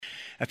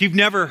If you've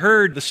never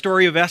heard the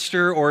story of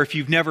Esther, or if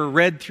you've never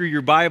read through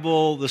your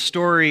Bible the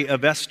story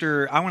of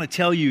Esther, I want to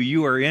tell you,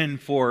 you are in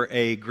for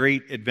a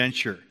great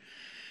adventure.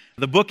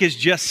 The book is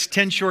just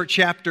 10 short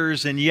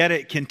chapters, and yet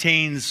it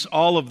contains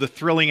all of the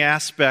thrilling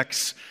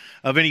aspects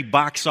of any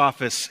box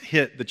office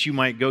hit that you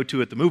might go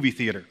to at the movie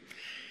theater.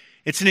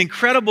 It's an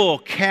incredible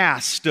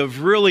cast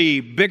of really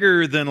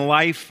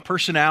bigger-than-life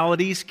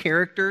personalities,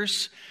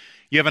 characters.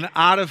 You have an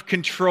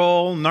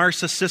out-of-control,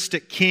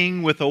 narcissistic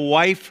king with a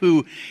wife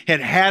who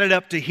had it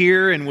up to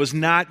here and was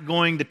not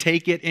going to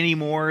take it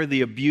anymore,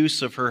 the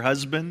abuse of her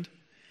husband.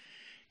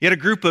 You had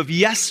a group of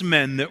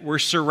yes-men that were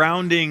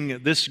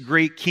surrounding this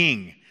great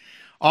king,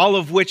 all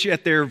of which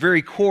at their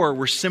very core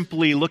were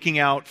simply looking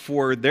out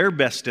for their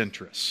best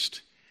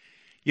interest.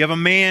 You have a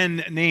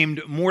man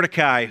named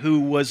Mordecai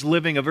who was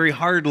living a very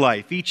hard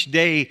life, each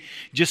day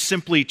just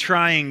simply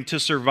trying to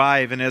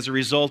survive, and as a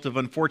result of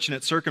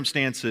unfortunate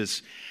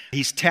circumstances,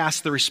 he's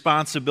tasked the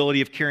responsibility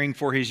of caring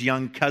for his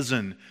young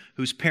cousin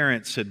whose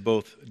parents had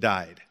both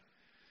died.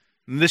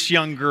 And this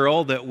young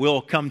girl that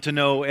we'll come to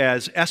know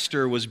as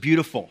Esther was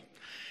beautiful.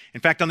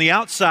 In fact, on the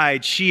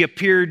outside, she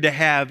appeared to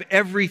have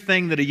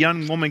everything that a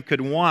young woman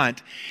could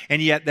want,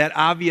 and yet that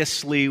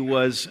obviously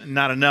was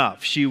not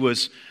enough. She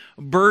was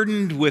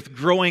burdened with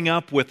growing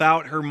up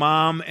without her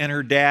mom and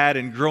her dad,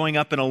 and growing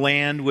up in a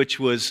land which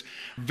was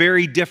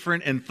very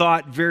different and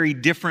thought very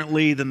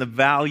differently than the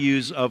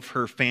values of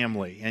her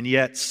family. And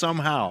yet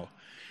somehow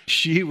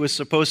she was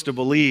supposed to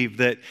believe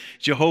that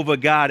Jehovah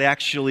God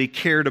actually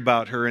cared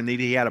about her and that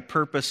He had a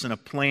purpose and a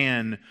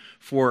plan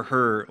for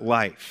her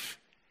life.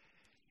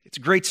 It's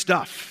great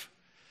stuff.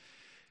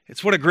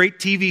 It's what a great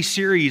TV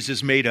series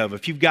is made of.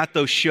 If you've got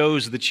those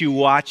shows that you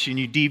watch and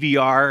you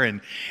DVR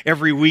and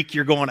every week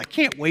you're going, I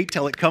can't wait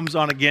till it comes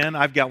on again.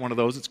 I've got one of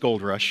those. It's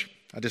Gold Rush.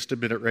 I just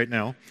admit it right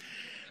now.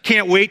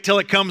 Can't wait till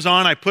it comes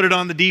on. I put it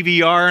on the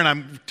DVR and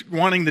I'm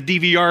wanting the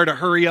DVR to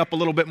hurry up a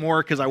little bit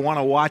more because I want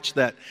to watch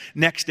that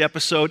next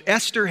episode.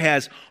 Esther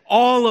has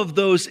all of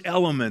those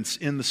elements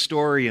in the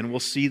story, and we'll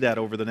see that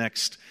over the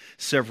next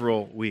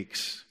several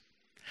weeks.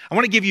 I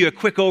want to give you a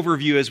quick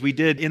overview, as we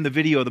did in the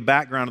video, the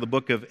background of the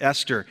book of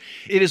Esther.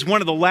 It is one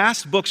of the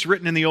last books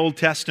written in the Old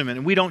Testament,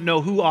 and we don't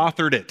know who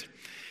authored it.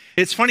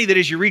 It's funny that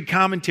as you read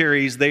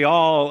commentaries, they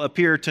all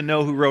appear to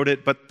know who wrote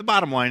it, but the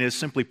bottom line is,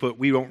 simply put,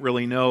 we don't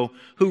really know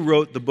who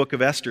wrote the book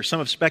of Esther. Some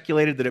have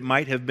speculated that it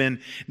might have been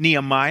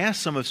Nehemiah.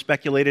 Some have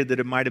speculated that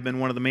it might have been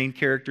one of the main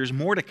characters,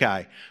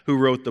 Mordecai, who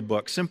wrote the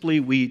book.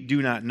 Simply, we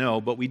do not know,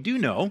 but we do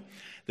know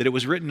that it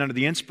was written under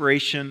the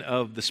inspiration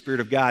of the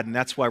Spirit of God, and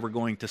that's why we're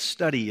going to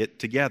study it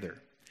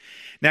together.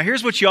 Now,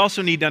 here's what you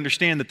also need to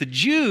understand, that the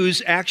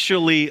Jews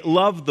actually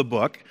loved the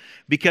book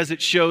because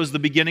it shows the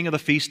beginning of the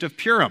Feast of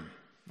Purim.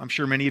 I'm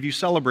sure many of you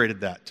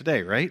celebrated that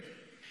today, right?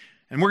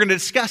 And we're going to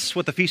discuss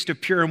what the Feast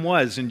of Purim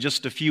was in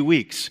just a few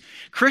weeks.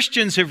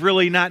 Christians have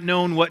really not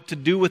known what to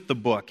do with the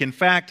book. In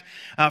fact,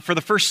 for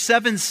the first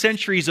 7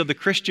 centuries of the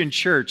Christian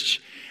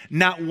church,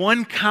 not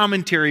one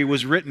commentary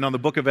was written on the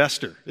book of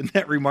Esther. Isn't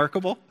that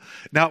remarkable?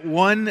 Not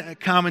one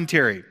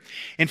commentary.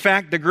 In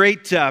fact, the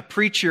great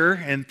preacher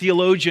and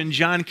theologian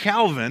John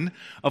Calvin,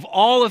 of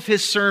all of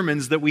his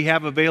sermons that we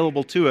have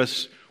available to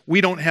us,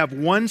 we don't have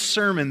one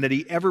sermon that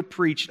he ever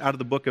preached out of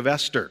the book of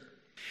Esther.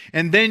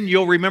 And then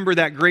you'll remember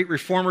that great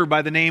reformer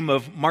by the name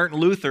of Martin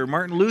Luther.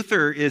 Martin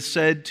Luther is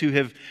said to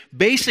have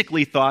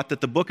basically thought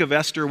that the book of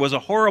Esther was a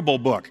horrible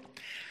book.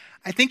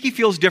 I think he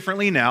feels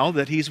differently now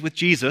that he's with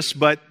Jesus,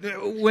 but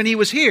when he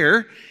was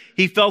here,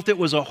 he felt it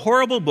was a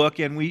horrible book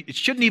and it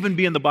shouldn't even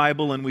be in the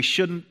Bible and we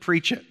shouldn't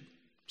preach it.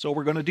 So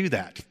we're going to do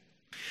that.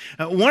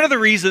 One of the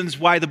reasons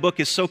why the book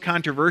is so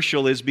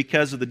controversial is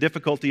because of the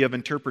difficulty of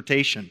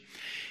interpretation.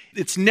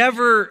 It's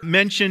never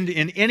mentioned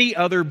in any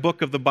other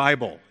book of the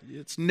Bible.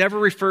 It never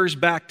refers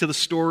back to the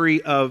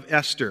story of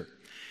Esther.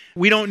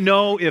 We don't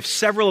know if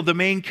several of the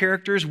main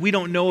characters, we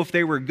don't know if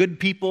they were good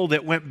people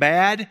that went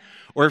bad,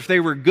 or if they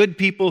were good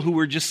people who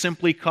were just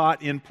simply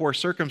caught in poor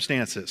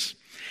circumstances.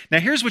 Now,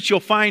 here's what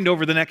you'll find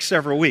over the next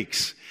several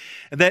weeks.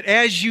 That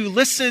as you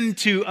listen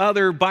to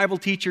other Bible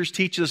teachers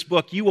teach this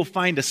book, you will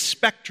find a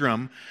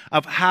spectrum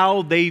of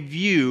how they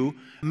view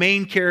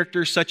main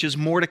characters such as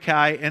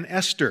Mordecai and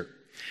Esther.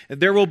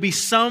 There will be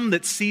some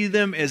that see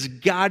them as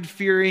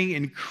God-fearing,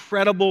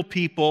 incredible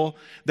people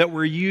that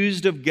were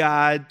used of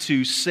God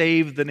to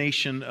save the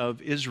nation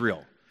of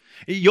Israel.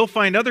 You'll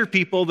find other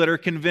people that are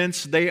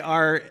convinced they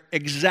are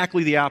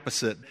exactly the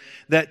opposite,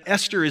 that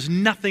Esther is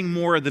nothing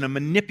more than a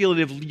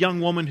manipulative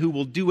young woman who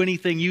will do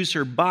anything, use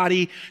her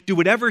body, do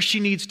whatever she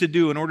needs to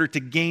do in order to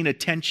gain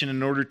attention,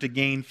 in order to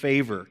gain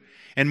favor.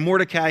 And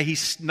Mordecai,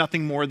 he's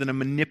nothing more than a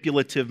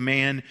manipulative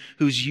man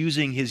who's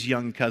using his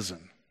young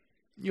cousin.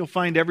 You'll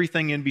find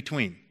everything in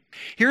between.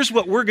 Here's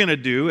what we're going to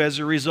do as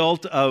a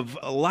result of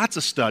lots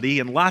of study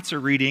and lots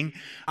of reading.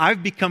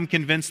 I've become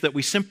convinced that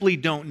we simply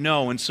don't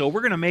know, and so we're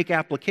going to make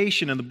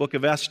application in the book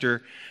of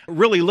Esther,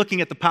 really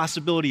looking at the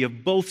possibility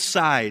of both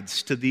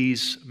sides to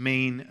these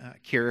main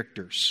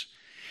characters.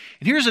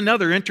 And here's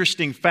another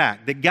interesting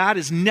fact, that God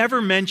is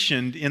never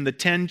mentioned in the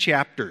 10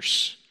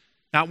 chapters,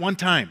 not one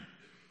time.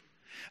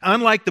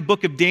 Unlike the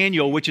book of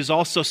Daniel, which is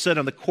also set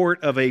on the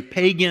court of a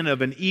pagan,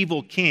 of an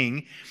evil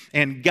king,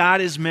 and God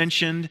is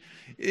mentioned,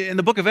 in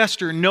the book of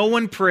Esther, no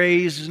one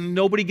prays,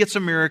 nobody gets a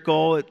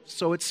miracle,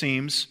 so it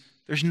seems.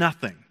 There's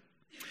nothing.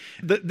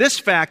 This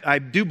fact, I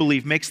do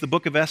believe, makes the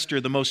book of Esther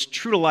the most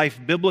true-to-life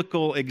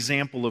biblical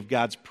example of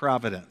God's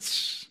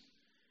providence.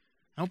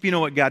 I hope you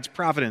know what God's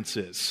providence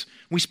is.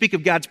 When we speak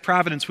of God's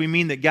providence, we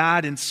mean that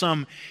God, in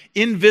some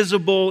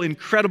invisible,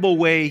 incredible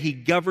way, He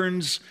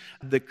governs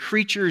the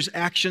creature's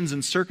actions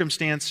and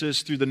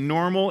circumstances through the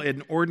normal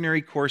and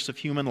ordinary course of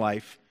human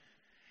life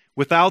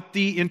without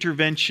the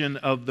intervention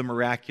of the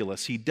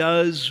miraculous. He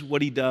does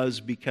what He does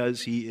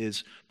because He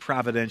is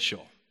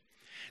providential.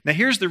 Now,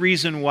 here's the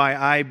reason why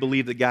I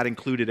believe that God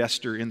included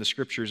Esther in the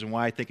Scriptures and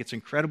why I think it's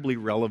incredibly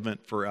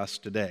relevant for us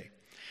today.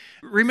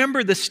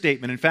 Remember this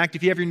statement. In fact,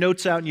 if you have your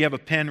notes out and you have a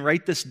pen,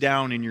 write this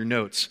down in your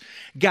notes.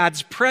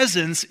 God's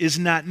presence is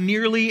not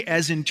nearly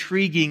as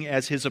intriguing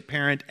as His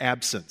apparent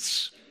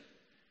absence.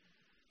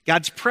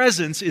 God's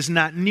presence is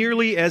not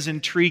nearly as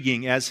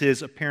intriguing as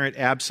His apparent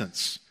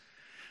absence.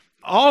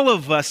 All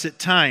of us at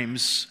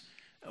times,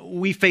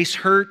 we face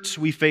hurt,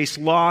 we face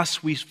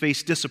loss, we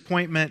face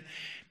disappointment,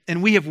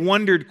 and we have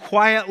wondered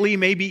quietly,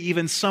 maybe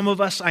even some of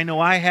us, I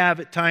know I have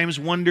at times,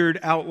 wondered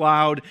out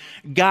loud,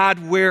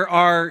 God, where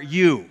are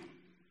you?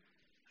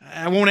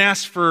 I won't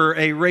ask for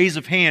a raise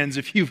of hands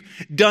if you've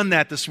done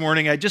that this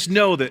morning. I just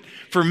know that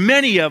for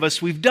many of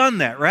us, we've done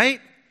that,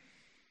 right?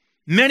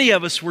 Many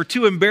of us were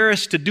too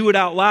embarrassed to do it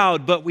out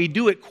loud, but we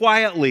do it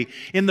quietly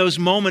in those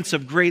moments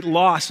of great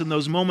loss, in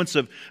those moments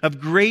of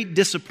great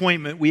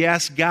disappointment. We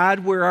ask, God,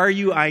 where are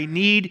you? I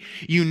need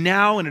you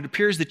now. And it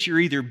appears that you're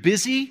either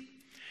busy,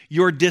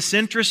 you're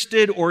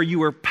disinterested, or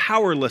you are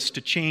powerless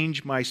to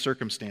change my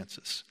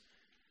circumstances.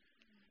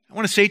 I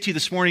want to say to you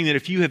this morning that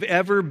if you have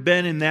ever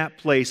been in that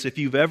place, if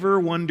you've ever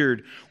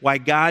wondered why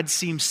God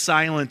seems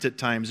silent at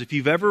times, if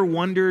you've ever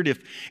wondered if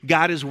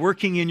God is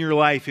working in your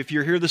life, if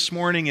you're here this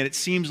morning and it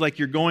seems like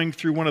you're going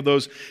through one of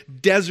those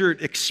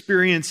desert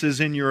experiences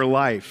in your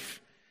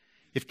life,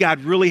 if God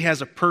really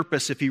has a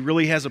purpose, if He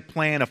really has a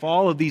plan, if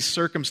all of these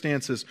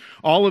circumstances,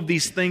 all of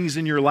these things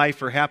in your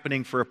life are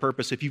happening for a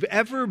purpose, if you've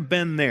ever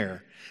been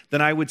there,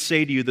 then I would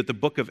say to you that the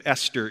book of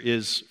Esther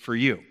is for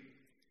you.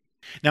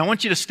 Now, I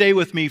want you to stay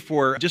with me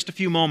for just a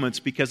few moments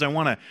because I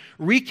want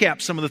to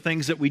recap some of the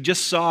things that we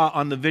just saw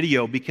on the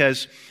video,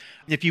 because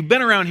if you've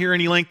been around here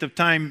any length of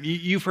time,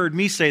 you've heard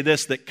me say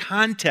this, that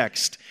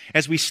context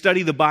as we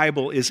study the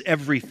Bible is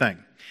everything.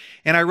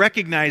 And I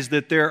recognize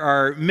that there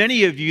are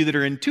many of you that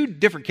are in two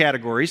different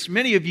categories,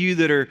 many of you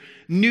that are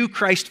new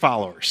Christ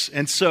followers.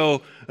 And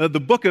so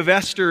the book of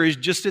Esther is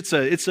just,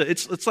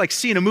 it's like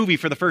seeing a movie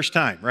for the first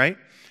time, right?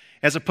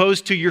 As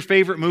opposed to your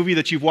favorite movie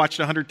that you've watched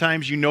 100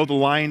 times, you know the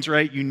lines,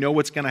 right? You know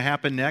what's going to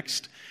happen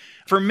next.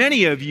 For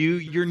many of you,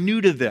 you're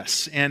new to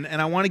this, and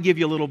I want to give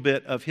you a little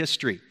bit of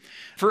history.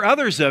 For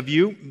others of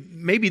you,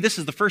 maybe this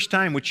is the first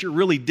time which you're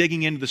really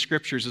digging into the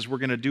Scriptures, as we're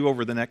going to do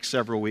over the next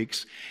several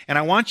weeks. And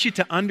I want you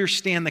to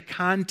understand the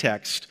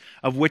context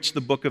of which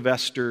the book of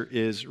Esther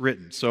is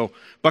written. So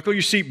buckle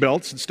your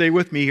seatbelts and stay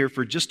with me here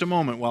for just a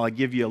moment while I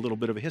give you a little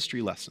bit of a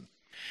history lesson.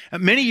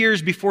 Many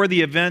years before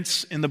the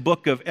events in the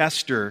book of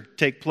Esther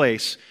take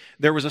place,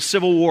 there was a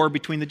civil war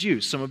between the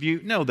Jews. Some of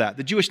you know that.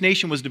 The Jewish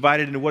nation was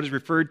divided into what is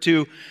referred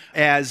to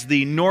as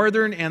the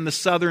northern and the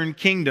southern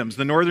kingdoms.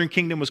 The northern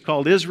kingdom was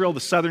called Israel. The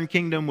southern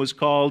kingdom was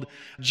called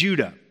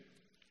Judah.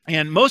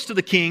 And most of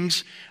the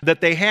kings that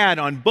they had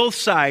on both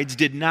sides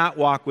did not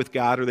walk with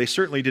God, or they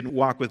certainly didn't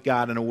walk with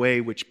God in a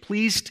way which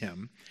pleased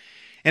Him.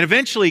 And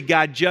eventually,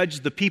 God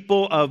judged the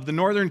people of the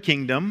northern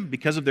kingdom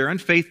because of their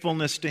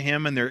unfaithfulness to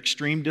Him and their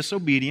extreme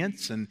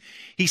disobedience. And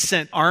He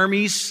sent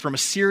armies from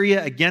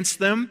Assyria against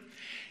them.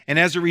 And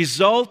as a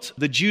result,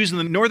 the Jews in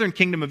the northern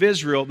kingdom of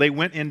Israel, they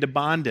went into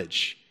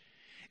bondage.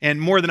 And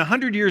more than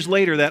 100 years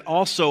later, that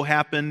also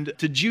happened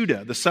to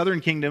Judah. The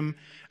southern kingdom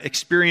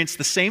experienced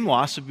the same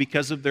loss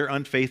because of their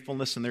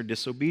unfaithfulness and their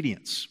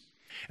disobedience.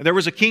 And there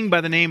was a king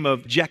by the name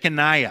of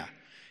Jeconiah.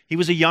 He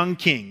was a young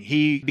king.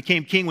 He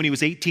became king when he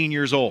was 18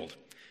 years old.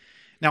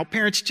 Now,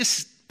 parents,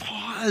 just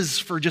pause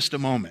for just a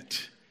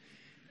moment.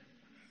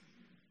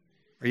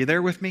 Are you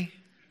there with me?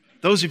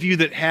 Those of you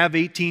that have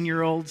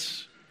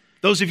 18-year-olds,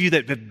 those of you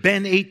that have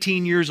been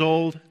 18 years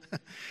old,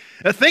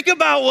 think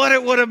about what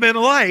it would have been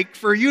like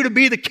for you to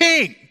be the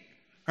king,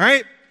 all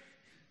right?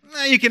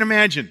 You can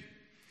imagine.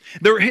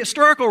 The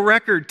historical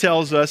record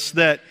tells us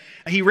that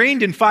he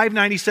reigned in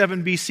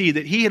 597 BC,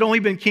 that he had only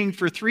been king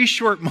for 3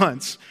 short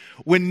months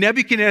when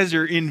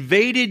Nebuchadnezzar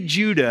invaded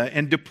Judah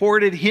and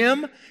deported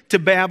him to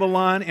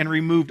Babylon and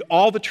removed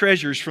all the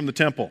treasures from the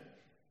temple,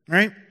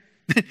 right?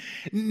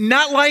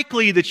 Not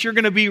likely that you're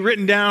going to be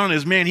written down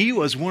as, man, he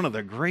was one of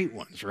the great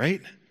ones,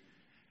 right?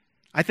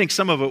 I think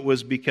some of it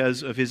was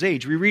because of his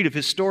age. We read of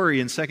his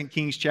story in 2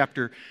 Kings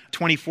chapter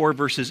 24,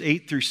 verses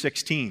 8 through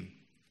 16.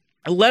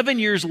 11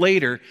 years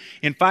later,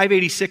 in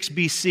 586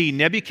 BC,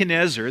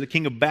 Nebuchadnezzar, the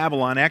king of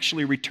Babylon,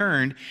 actually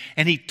returned,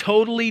 and he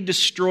totally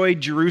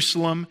destroyed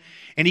Jerusalem,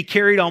 and he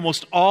carried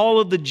almost all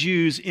of the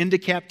Jews into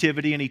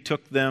captivity, and he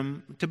took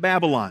them to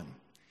Babylon.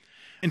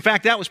 In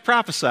fact, that was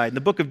prophesied in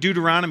the book of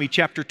Deuteronomy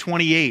chapter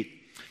 28.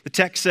 The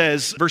text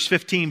says, verse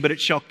 15, "But it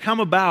shall come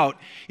about,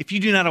 if you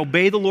do not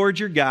obey the Lord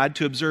your God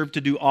to observe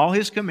to do all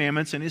his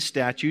commandments and his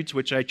statutes,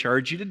 which I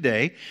charge you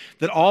today,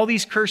 that all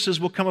these curses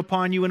will come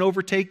upon you and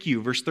overtake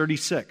you." Verse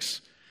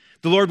 36,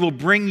 "The Lord will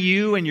bring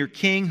you and your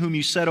king whom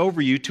you set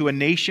over you to a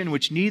nation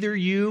which neither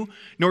you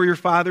nor your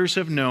fathers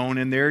have known,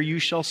 and there you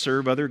shall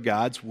serve other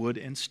gods, wood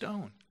and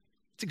stone."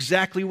 It's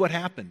exactly what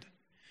happened.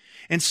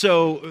 And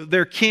so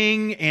their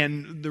king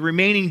and the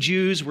remaining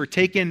Jews were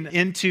taken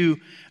into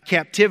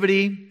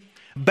captivity.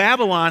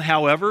 Babylon,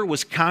 however,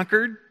 was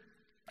conquered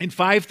in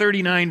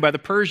 539 by the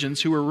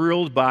Persians, who were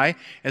ruled by,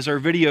 as our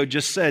video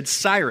just said,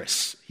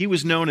 Cyrus. He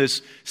was known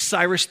as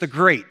Cyrus the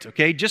Great,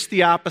 okay? Just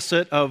the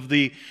opposite of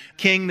the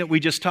king that we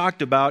just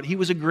talked about. He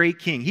was a great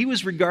king. He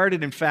was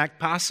regarded, in fact,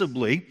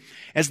 possibly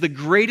as the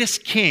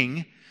greatest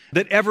king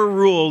that ever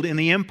ruled in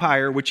the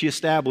empire which he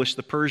established,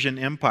 the Persian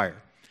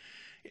Empire.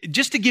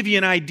 Just to give you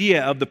an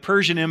idea of the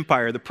Persian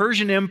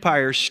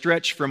Empire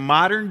stretched from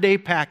modern-day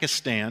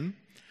Pakistan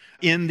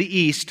in the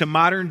east to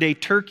modern-day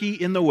Turkey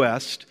in the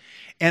west,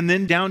 and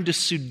then down to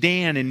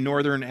Sudan in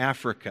northern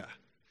Africa.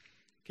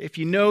 Okay, if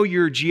you know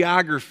your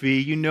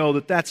geography, you know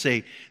that that's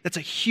a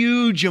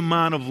huge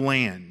amount of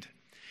land.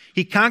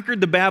 He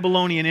conquered the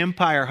Babylonian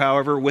Empire,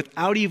 however,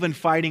 without even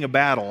fighting a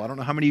battle. I don't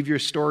know how many of your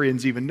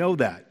historians even know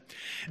that.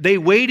 They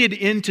waded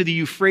into the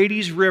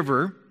Euphrates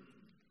River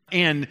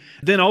and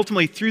then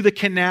ultimately through the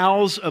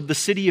canals of the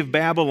city of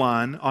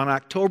Babylon on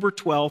October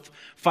 12th,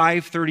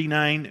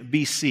 539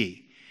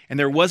 BC. And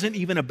there wasn't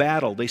even a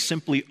battle. They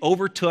simply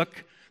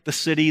overtook the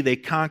city. They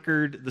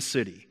conquered the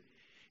city.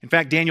 In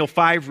fact, Daniel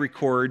 5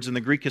 records, and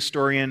the Greek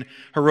historian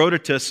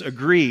Herodotus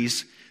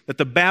agrees, that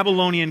the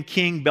Babylonian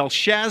king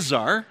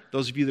Belshazzar,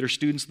 those of you that are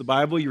students of the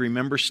Bible, you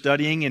remember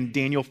studying in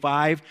Daniel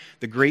 5,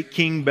 the great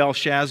king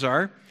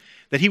Belshazzar,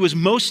 that he was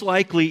most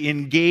likely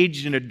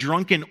engaged in a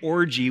drunken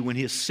orgy when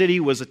his city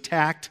was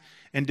attacked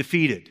and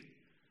defeated.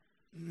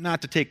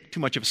 Not to take too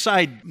much of a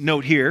side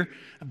note here,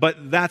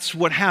 but that's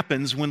what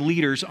happens when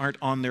leaders aren't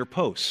on their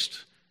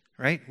post,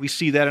 right? We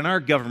see that in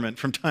our government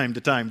from time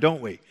to time, don't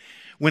we?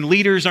 When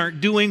leaders aren't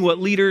doing what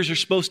leaders are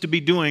supposed to be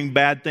doing,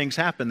 bad things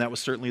happen. That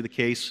was certainly the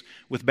case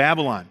with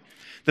Babylon.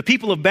 The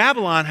people of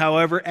Babylon,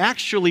 however,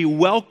 actually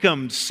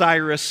welcomed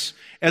Cyrus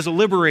as a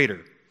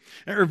liberator.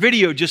 Our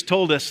video just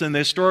told us, and the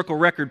historical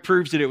record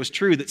proves that it was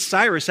true, that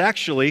Cyrus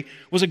actually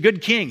was a good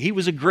king. He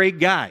was a great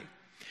guy.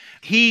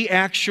 He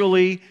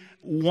actually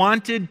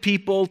wanted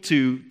people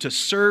to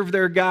serve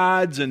their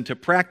gods and to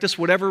practice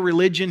whatever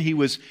religion. He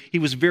was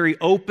very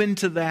open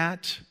to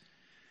that.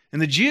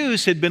 And the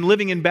Jews had been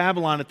living in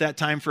Babylon at that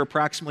time for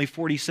approximately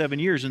 47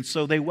 years, and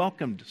so they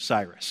welcomed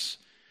Cyrus.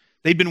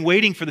 They'd been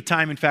waiting for the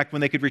time, in fact,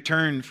 when they could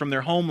return from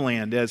their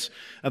homeland, as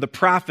the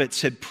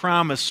prophets had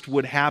promised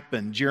would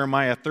happen.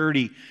 Jeremiah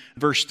 30,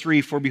 verse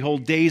 3, "For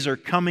behold, days are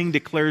coming,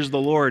 declares the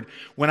Lord,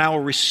 when I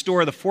will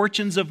restore the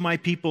fortunes of my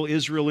people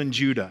Israel and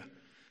Judah.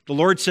 The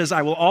Lord says,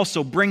 I will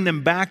also bring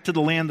them back to the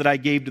land that I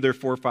gave to their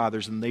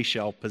forefathers, and they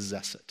shall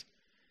possess it."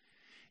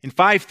 In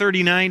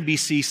 539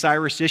 BC,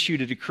 Cyrus issued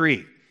a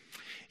decree.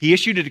 He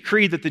issued a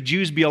decree that the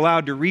Jews be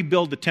allowed to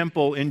rebuild the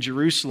temple in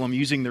Jerusalem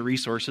using the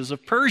resources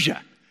of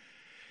Persia.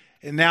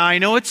 And now, I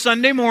know it's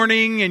Sunday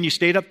morning and you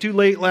stayed up too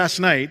late last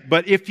night,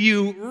 but if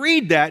you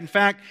read that, in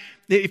fact,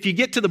 if you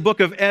get to the book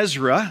of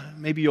Ezra,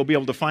 maybe you'll be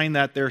able to find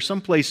that there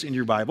someplace in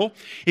your Bible.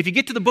 If you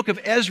get to the book of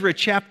Ezra,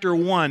 chapter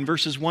 1,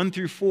 verses 1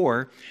 through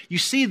 4, you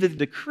see the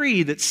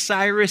decree that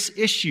Cyrus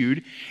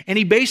issued, and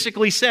he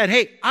basically said,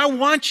 hey, I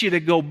want you to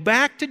go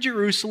back to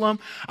Jerusalem.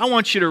 I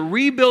want you to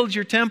rebuild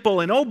your temple,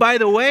 and oh, by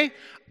the way,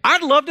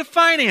 I'd love to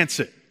finance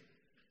it.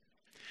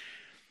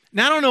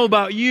 Now, I don't know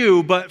about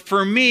you, but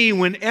for me,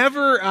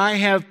 whenever I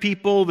have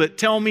people that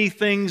tell me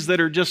things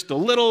that are just a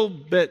little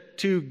bit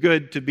too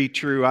good to be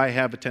true, I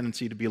have a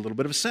tendency to be a little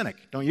bit of a cynic,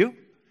 don't you?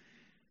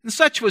 And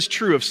such was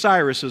true of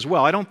Cyrus as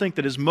well. I don't think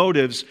that his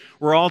motives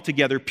were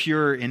altogether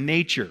pure in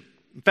nature.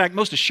 In fact,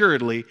 most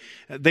assuredly,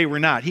 they were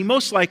not. He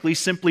most likely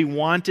simply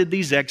wanted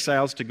these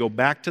exiles to go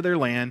back to their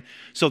land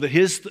so that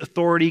his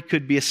authority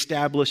could be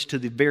established to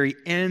the very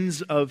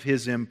ends of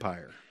his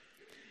empire.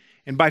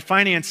 And by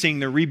financing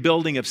the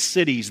rebuilding of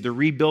cities, the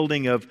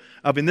rebuilding of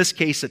in this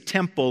case, a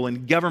temple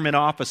and government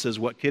offices,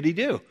 what could he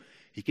do?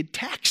 He could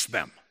tax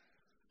them.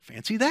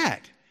 Fancy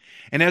that.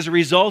 And as a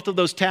result of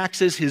those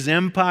taxes, his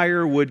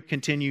empire would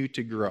continue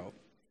to grow.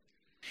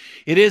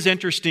 It is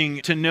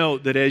interesting to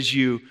note that as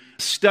you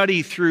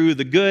study through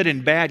the good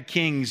and bad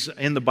kings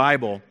in the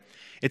Bible,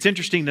 it's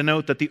interesting to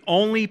note that the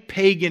only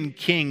pagan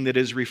king that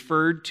is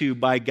referred to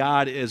by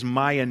God as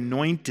my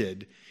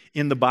anointed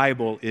in the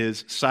Bible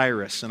is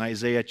Cyrus in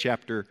Isaiah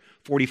chapter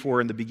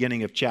 44 and the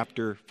beginning of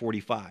chapter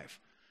 45.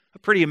 A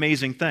pretty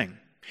amazing thing.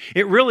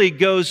 It really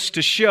goes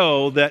to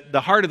show that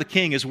the heart of the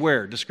king is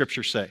where, does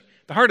Scripture say?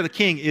 The heart of the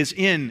king is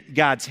in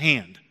God's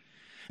hand.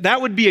 That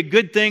would be a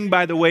good thing,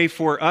 by the way,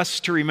 for us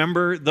to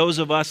remember, those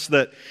of us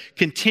that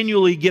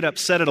continually get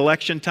upset at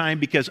election time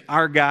because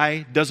our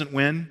guy doesn't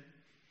win.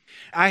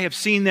 I have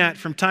seen that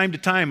from time to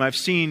time. I've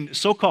seen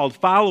so-called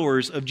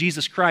followers of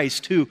Jesus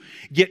Christ who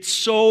get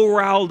so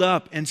riled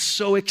up and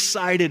so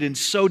excited and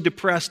so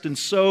depressed and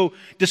so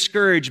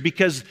discouraged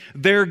because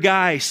their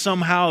guy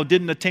somehow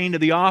didn't attain to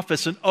the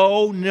office, and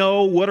oh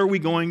no, what are we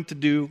going to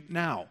do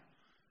now?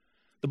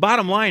 The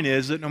bottom line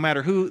is that no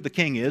matter who the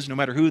king is, no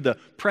matter who the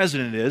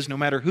president is, no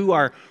matter who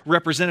our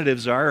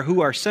representatives are, or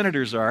who our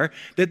senators are,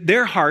 that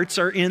their hearts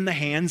are in the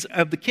hands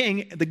of the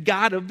king, the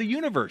God of the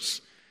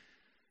universe.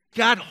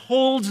 God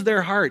holds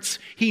their hearts.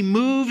 He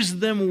moves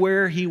them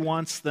where he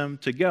wants them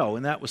to go.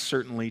 And that was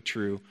certainly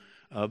true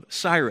of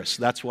Cyrus.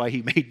 That's why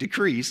he made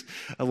decrees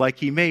like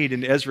he made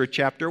in Ezra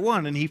chapter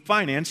 1, and he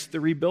financed the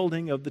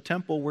rebuilding of the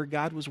temple where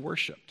God was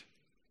worshiped.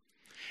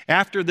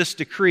 After this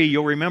decree,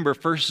 you'll remember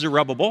first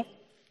Zerubbabel.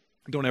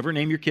 Don't ever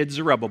name your kids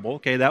Zerubbabel,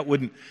 okay? That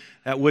wouldn't,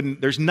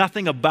 there's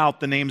nothing about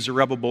the name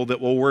Zerubbabel that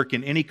will work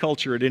in any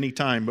culture at any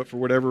time, but for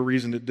whatever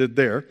reason it did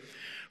there.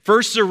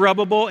 First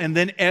Zerubbabel and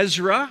then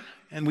Ezra,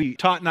 and we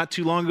taught not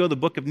too long ago the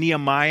book of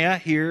Nehemiah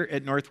here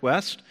at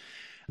Northwest.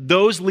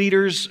 Those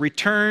leaders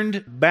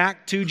returned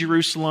back to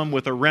Jerusalem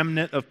with a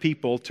remnant of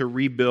people to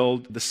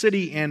rebuild the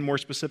city and more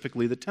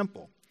specifically the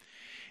temple.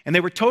 And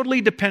they were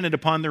totally dependent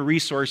upon the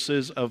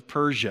resources of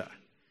Persia.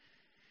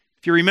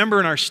 If you remember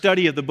in our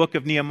study of the book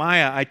of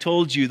Nehemiah, I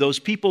told you those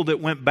people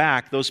that went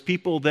back, those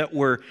people that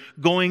were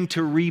going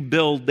to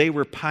rebuild, they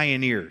were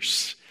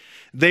pioneers.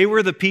 They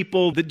were the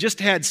people that just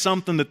had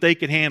something that they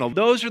could handle.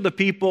 Those are the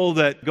people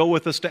that go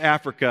with us to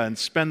Africa and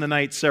spend the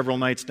night, several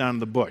nights down in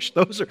the bush.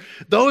 Those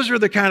are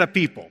the kind of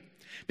people.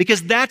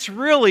 Because that's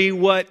really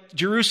what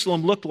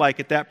Jerusalem looked like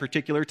at that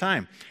particular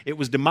time. It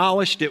was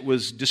demolished, it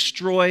was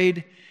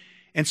destroyed.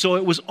 And so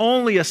it was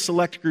only a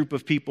select group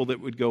of people that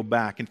would go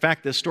back. In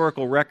fact, the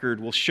historical record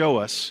will show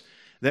us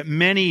that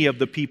many of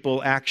the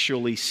people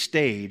actually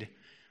stayed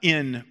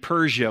in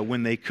Persia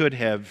when they could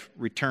have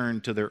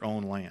returned to their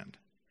own land.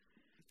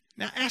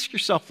 Now ask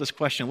yourself this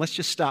question. Let's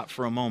just stop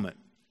for a moment.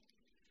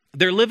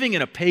 They're living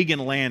in a pagan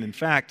land. In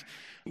fact,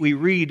 we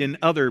read in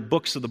other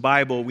books of the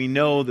Bible, we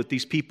know that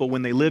these people,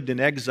 when they lived in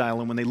exile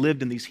and when they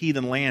lived in these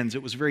heathen lands,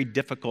 it was very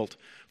difficult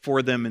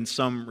for them in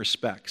some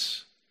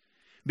respects.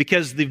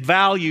 Because the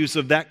values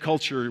of that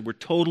culture were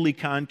totally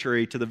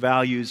contrary to the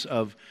values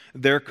of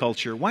their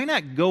culture. Why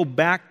not go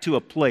back to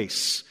a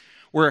place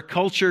where a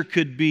culture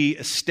could be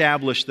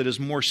established that is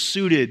more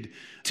suited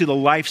to the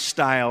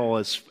lifestyle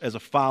as a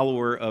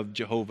follower of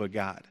Jehovah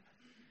God?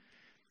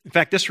 In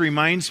fact,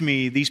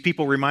 these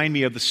people remind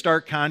me of the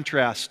stark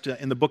contrast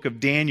in the book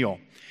of Daniel.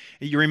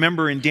 You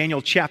remember in Daniel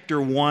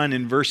chapter 1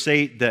 and verse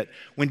 8 that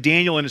when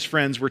Daniel and his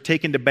friends were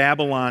taken to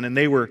Babylon and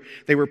they were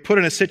put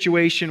in a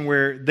situation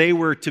where they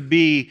were to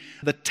be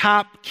the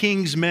top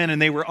king's men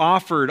and they were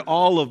offered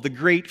all of the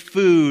great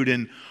food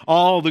and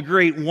all the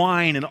great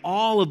wine and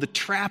all of the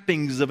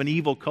trappings of an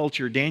evil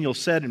culture. Daniel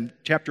said in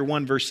chapter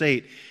 1 verse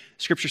 8,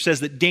 Scripture says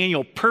that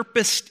Daniel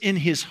purposed in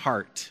his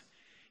heart,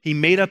 he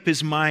made up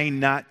his mind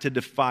not to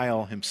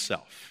defile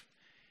himself.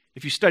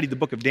 If you studied the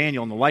book of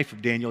Daniel and the life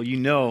of Daniel, you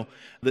know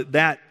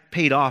that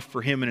paid off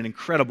for him in an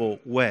incredible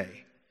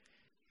way.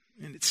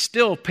 And it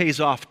still pays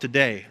off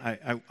today,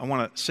 I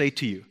want to say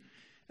to you.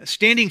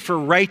 Standing for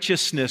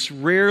righteousness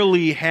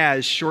rarely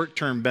has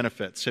short-term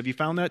benefits. Have you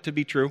found that to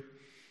be true?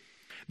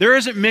 There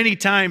isn't many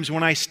times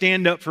when I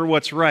stand up for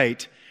what's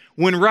right,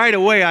 when right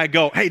away I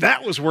go, hey,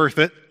 that was worth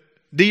it.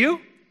 Do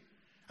you?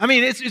 I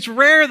mean, it's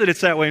rare that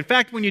it's that way. In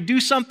fact, when you do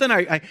something,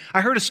 I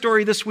heard a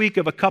story this week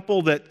of a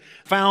couple that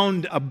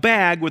found a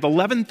bag with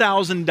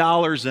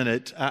 $11,000 in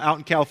it out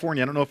in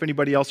California. I don't know if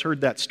anybody else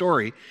heard that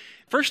story.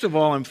 First of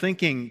all, I'm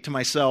thinking to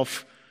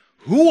myself,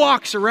 who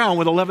walks around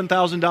with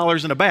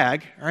 $11,000 in a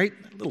bag, right?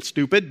 A little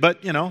stupid,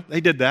 but,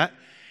 they did that.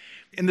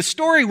 And the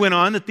story went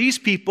on that these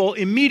people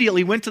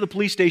immediately went to the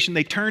police station.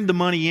 They turned the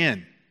money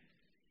in.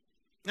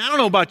 Now, I don't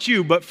know about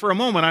you, but for a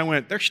moment I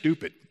went, they're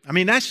stupid. I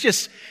mean, that's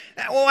just,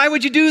 well, why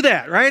would you do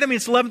that, right? I mean,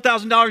 it's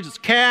 $11,000, it's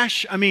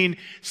cash. I mean,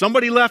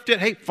 somebody left it.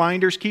 Hey,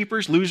 finders,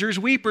 keepers, losers,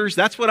 weepers.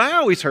 That's what I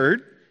always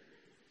heard.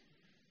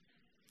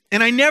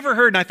 And I never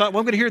heard, and I thought, well,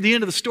 I'm going to hear the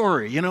end of the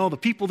story. The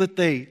people that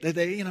they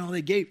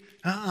gave.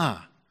 That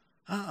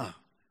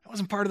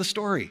wasn't part of the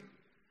story.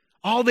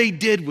 All they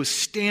did was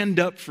stand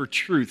up for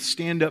truth,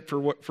 stand up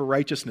for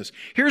righteousness.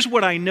 Here's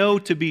what I know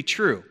to be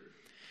true.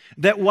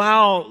 That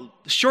while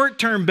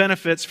short-term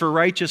benefits for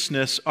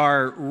righteousness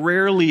are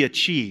rarely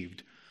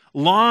achieved,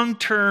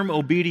 long-term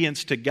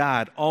obedience to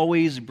God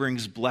always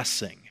brings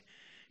blessing,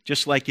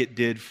 just like it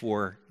did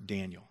for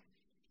Daniel.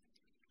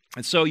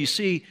 And so you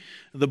see,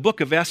 the book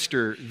of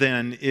Esther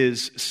then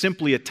is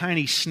simply a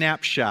tiny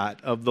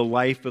snapshot of the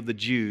life of the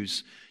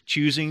Jews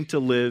choosing to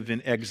live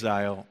in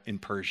exile in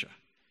Persia.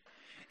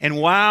 And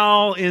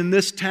while in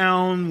this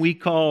town we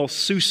call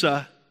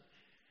Susa,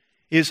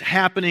 is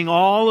happening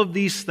all of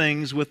these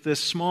things with this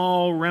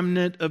small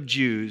remnant of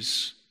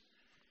Jews.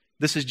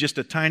 This is just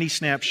a tiny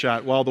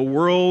snapshot. While the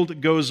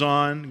world goes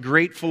on,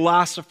 great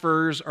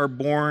philosophers are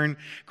born,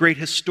 great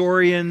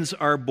historians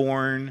are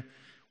born.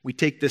 We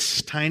take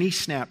this tiny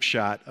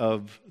snapshot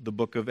of the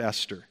book of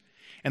Esther.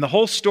 And the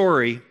whole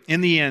story,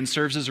 in the end,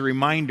 serves as a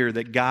reminder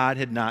that God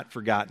had not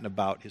forgotten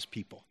about his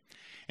people.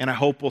 And I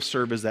hope will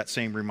serve as that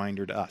same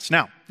reminder to us.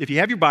 Now, if you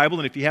have your Bible,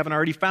 and if you haven't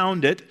already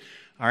found it,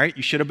 all right,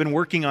 you should have been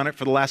working on it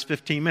for the last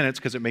 15 minutes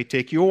because it may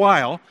take you a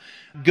while.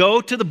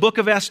 Go to the book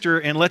of Esther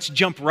and let's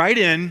jump right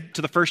in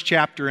to the first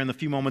chapter in the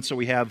few moments that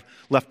we have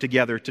left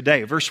together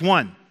today. Verse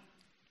 1.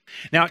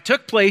 Now, it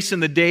took place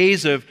in the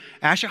days of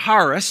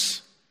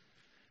Ahasuerus,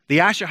 the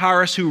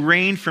Ahasuerus who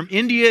reigned from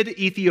India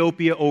to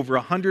Ethiopia over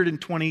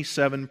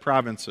 127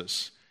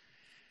 provinces.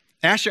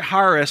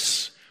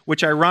 Ahasuerus,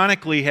 which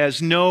ironically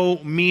has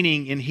no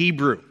meaning in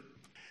Hebrew.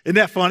 Isn't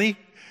that funny?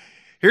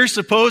 Here's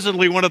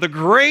supposedly one of the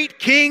great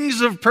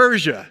kings of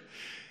Persia,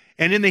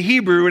 and in the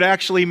Hebrew it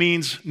actually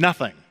means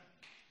nothing.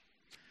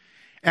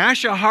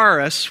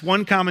 Ahasuerus,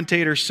 one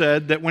commentator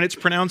said that when it's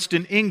pronounced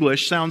in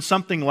English, sounds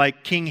something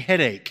like King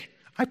Headache.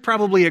 I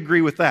probably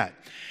agree with that.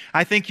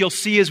 I think you'll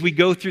see as we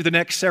go through the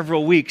next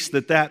several weeks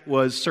that that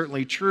was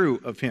certainly true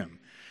of him.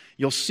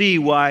 You'll see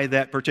why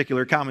that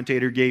particular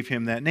commentator gave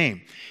him that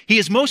name. He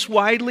is most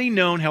widely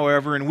known,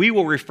 however, and we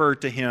will refer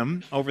to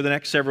him over the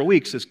next several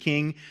weeks as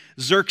King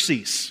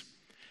Xerxes.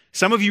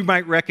 Some of you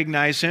might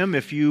recognize him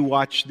if you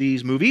watch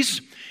these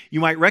movies. You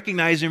might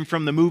recognize him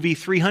from the movie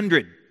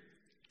 300.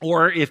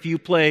 Or if you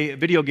play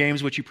video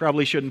games, which you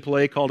probably shouldn't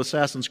play, called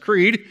Assassin's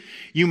Creed,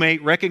 you may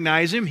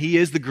recognize him. He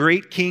is the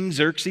great King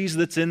Xerxes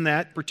that's in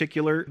that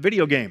particular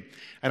video game.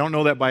 I don't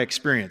know that by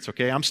experience,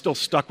 okay? I'm still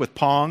stuck with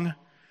Pong,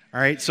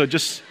 all right? So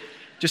just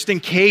in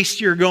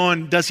case you're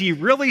going, does he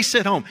really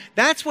sit home?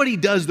 That's what he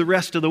does the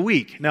rest of the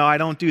week. No, I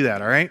don't do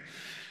that, all right?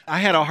 I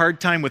had a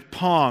hard time with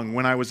Pong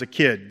when I was a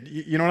kid.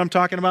 You know what I'm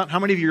talking about? How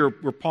many of you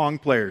were Pong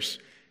players?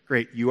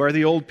 Great, you are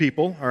the old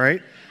people, all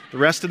right? The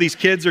rest of these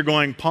kids are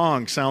going,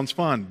 Pong, sounds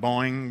fun.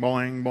 Boing,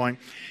 boing, boing.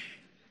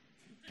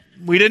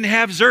 We didn't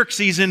have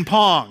Xerxes in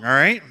Pong, all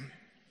right?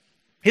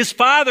 His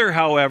father,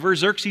 however,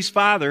 Xerxes'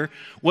 father,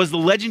 was the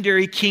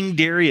legendary King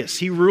Darius.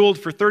 He ruled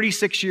for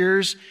 36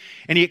 years,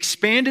 and he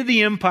expanded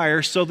the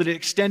empire so that it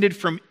extended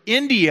from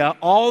India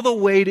all the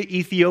way to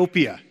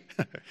Ethiopia.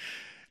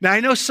 Now,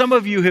 I know some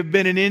of you have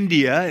been in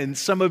India, and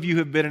some of you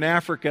have been in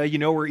Africa. You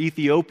know where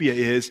Ethiopia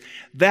is.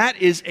 That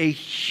is a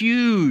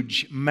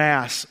huge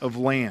mass of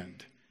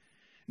land.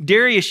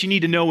 Darius, you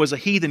need to know, was a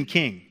heathen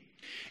king.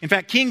 In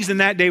fact, kings in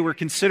that day were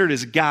considered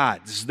as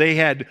gods. They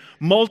had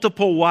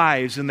multiple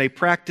wives and they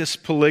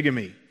practiced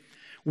polygamy.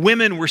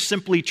 Women were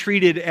simply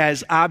treated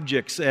as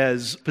objects,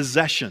 as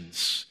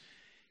possessions.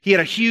 He had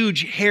a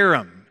huge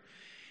harem.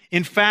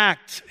 In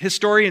fact,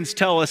 historians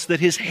tell us that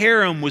his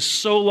harem was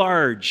so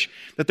large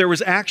that there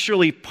was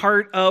actually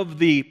part of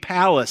the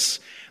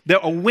palace,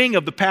 a wing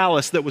of the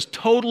palace that was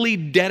totally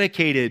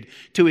dedicated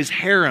to his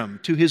harem,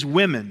 to his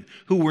women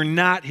who were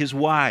not his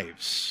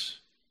wives.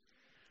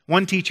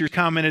 One teacher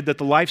commented that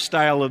the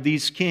lifestyle of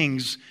these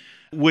kings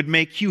would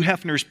make Hugh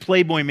Hefner's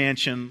Playboy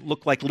Mansion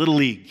look like Little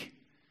League.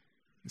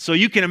 So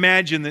you can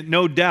imagine that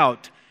no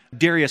doubt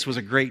Darius was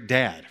a great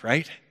dad,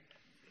 right?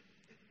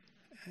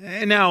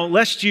 And now,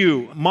 lest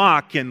you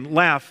mock and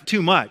laugh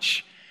too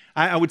much,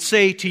 I would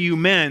say to you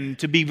men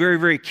to be very,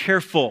 very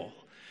careful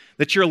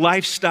that your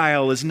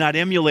lifestyle is not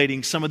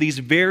emulating some of these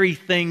very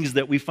things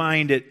that we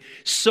find it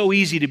so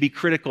easy to be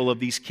critical of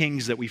these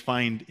kings that we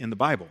find in the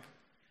Bible.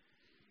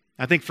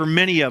 I think for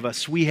many of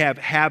us, we have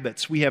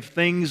habits, we have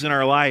things in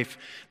our life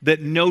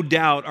that no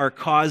doubt are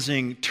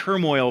causing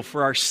turmoil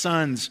for our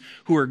sons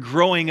who are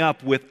growing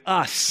up with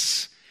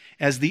us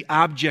as the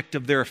object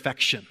of their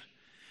affection.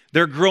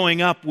 They're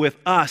growing up with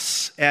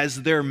us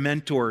as their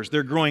mentors.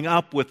 They're growing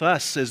up with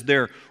us as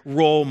their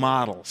role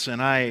models.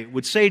 And I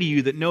would say to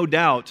you that no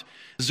doubt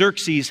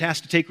Xerxes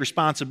has to take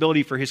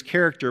responsibility for his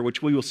character,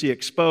 which we will see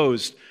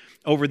exposed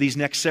over these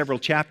next several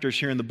chapters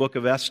here in the book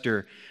of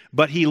Esther.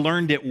 But he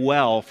learned it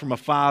well from a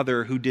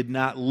father who did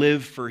not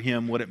live for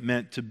him what it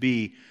meant to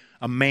be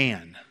a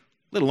man,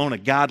 let alone a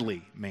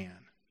godly man.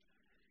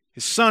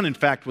 His son, in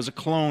fact, was a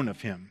clone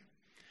of him.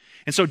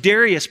 And so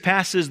Darius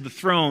passes the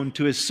throne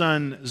to his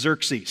son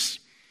Xerxes.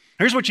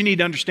 Here's what you need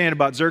to understand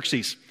about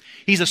Xerxes.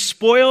 He's a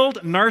spoiled,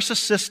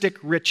 narcissistic,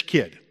 rich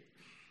kid.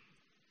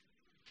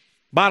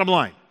 Bottom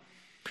line.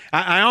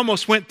 I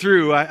almost went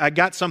through, I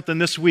got something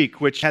this week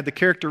which had the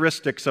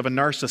characteristics of a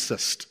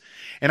narcissist.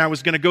 And I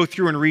was going to go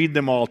through and read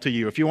them all to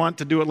you. If you want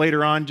to do it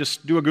later on,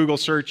 just do a Google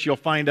search. You'll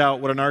find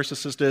out what a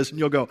narcissist is, and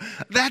you'll go,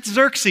 that's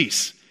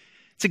Xerxes.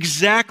 It's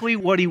exactly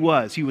what he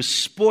was. He was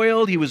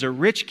spoiled. He was a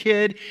rich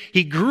kid.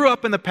 He grew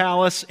up in the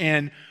palace,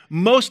 and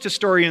most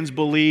historians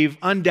believe,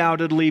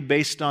 undoubtedly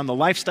based on the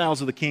lifestyles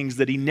of the kings,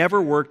 that he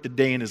never worked a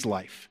day in his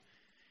life.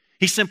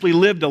 He simply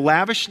lived a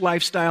lavish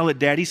lifestyle at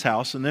daddy's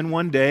house, and then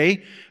one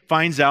day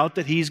finds out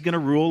that he's going to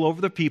rule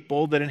over the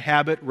people that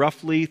inhabit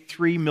roughly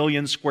 3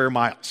 million square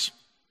miles.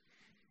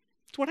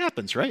 That's what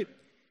happens, right?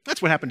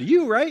 That's what happened to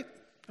you, right?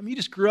 I mean, you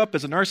just grew up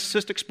as a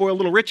narcissistic, spoiled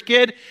little rich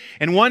kid,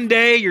 and one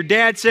day your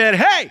dad said,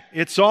 hey,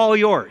 it's all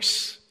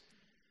yours.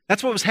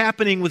 That's what was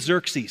happening with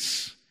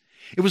Xerxes.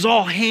 It was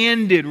all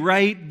handed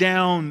right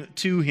down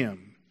to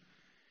him.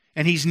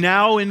 And he's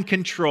now in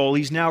control.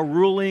 He's now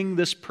ruling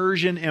this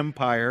Persian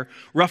empire,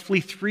 roughly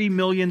 3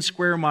 million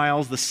square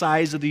miles, the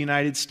size of the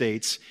United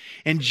States.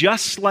 And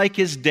just like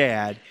his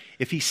dad,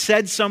 if he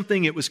said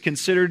something, it was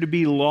considered to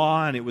be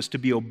law and it was to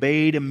be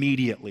obeyed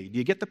immediately. Do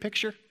you get the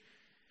picture?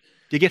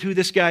 Do you get who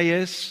this guy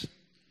is?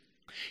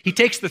 He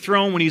takes the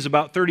throne when he's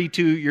about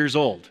 32 years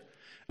old,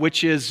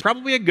 which is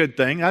probably a good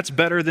thing. That's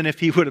better than if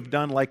he would have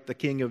done like the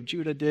king of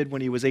Judah did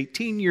when he was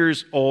 18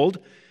 years old.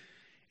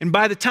 And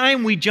by the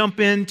time we jump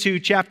into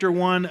chapter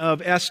 1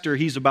 of Esther,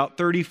 he's about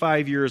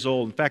 35 years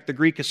old. In fact, the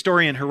Greek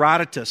historian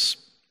Herodotus,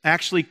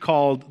 actually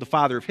called the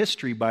father of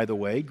history, by the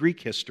way, Greek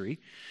history,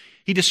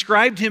 he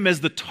described him as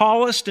the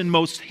tallest and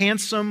most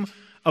handsome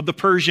of the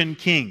Persian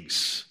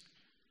kings.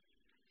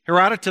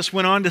 Herodotus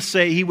went on to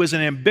say he was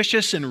an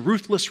ambitious and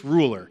ruthless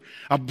ruler,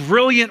 a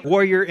brilliant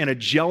warrior and a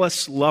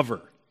jealous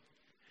lover.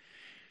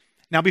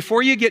 Now,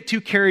 before you get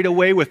too carried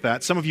away with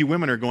that, some of you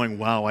women are going,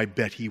 wow, I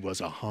bet he was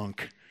a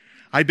hunk.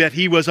 I bet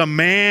he was a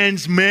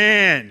man's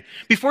man.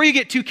 Before you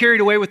get too carried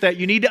away with that,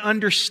 you need to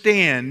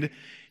understand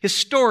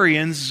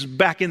historians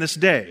back in this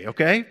day,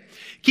 okay?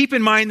 Keep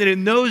in mind that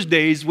in those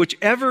days,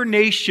 whichever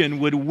nation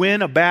would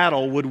win a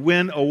battle, would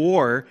win a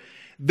war,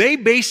 they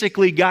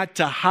basically got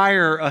to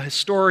hire a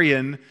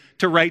historian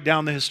to write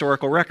down the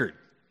historical record.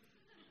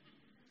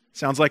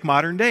 Sounds like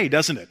modern day,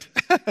 doesn't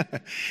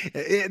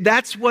it?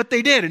 That's what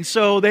they did. And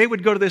so they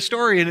would go to the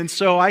historian, and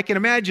so I can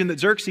imagine that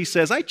Xerxes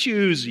says, I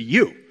choose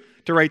you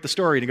to write the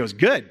story. And he goes,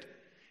 good.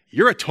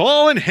 You're a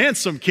tall and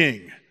handsome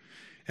king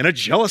and a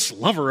jealous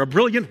lover, a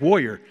brilliant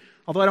warrior.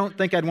 Although I don't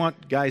think I'd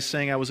want guys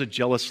saying I was a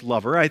jealous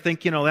lover. I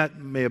think, that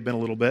may have been a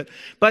little bit.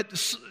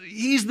 But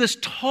he's this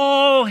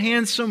tall,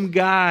 handsome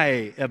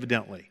guy,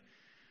 evidently.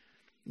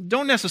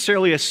 Don't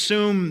necessarily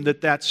assume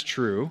that that's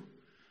true,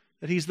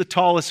 that he's the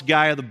tallest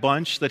guy of the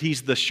bunch, that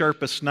he's the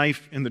sharpest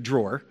knife in the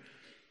drawer.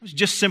 It's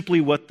just simply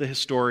what the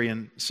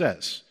historian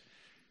says.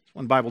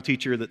 One Bible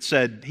teacher that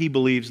said he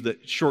believes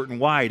that short and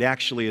wide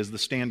actually is the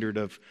standard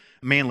of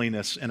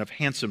manliness and of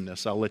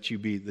handsomeness. I'll let you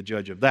be the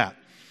judge of that.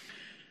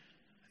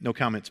 No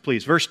comments,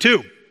 please. Verse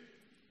 2.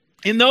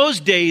 In those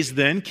days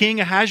then, King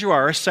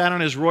Ahasuerus sat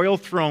on his royal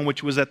throne,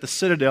 which was at the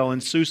citadel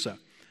in Susa.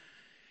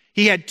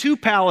 He had 2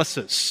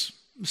 palaces,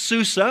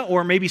 Susa,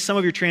 or maybe some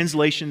of your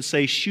translations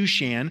say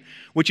Shushan,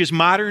 which is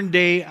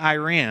modern-day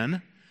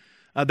Iran.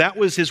 That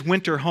was his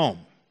winter home.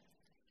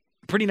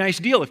 Pretty nice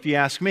deal, if you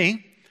ask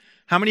me.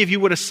 How many of you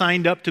would have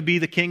signed up to be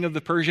the king of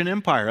the Persian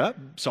Empire?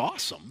 It's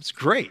awesome. It's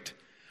great.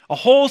 A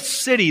whole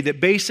city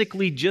that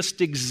basically just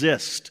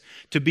exists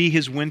to be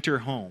his winter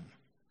home.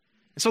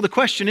 And so the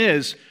question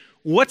is,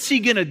 what's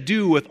he going to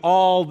do with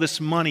all this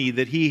money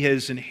that he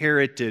has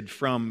inherited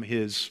from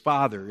his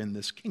father in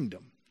this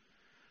kingdom?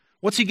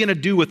 What's he going to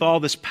do with all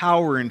this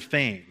power and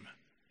fame?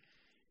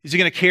 Is he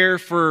going to care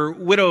for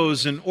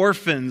widows and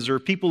orphans or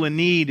people in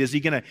need? Is he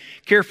going to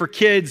care for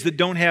kids that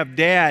don't have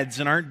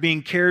dads and aren't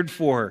being cared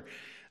for?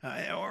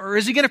 Or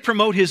is he going to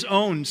promote his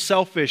own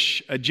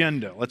selfish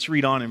agenda? Let's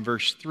read on in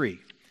verse 3.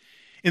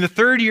 In the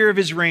 3rd year of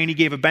his reign, he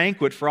gave a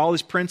banquet for all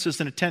his princes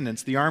and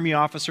attendants, the army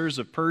officers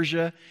of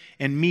Persia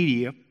and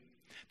Media,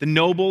 the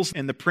nobles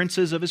and the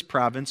princes of his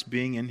province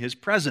being in his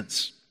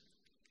presence.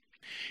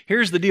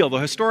 Here's the deal. The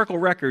historical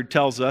record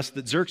tells us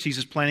that Xerxes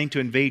is planning to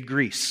invade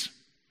Greece.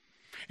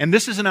 And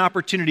this is an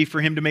opportunity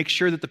for him to make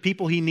sure that the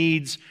people he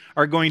needs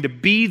are going to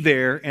be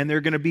there and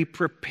they're going to be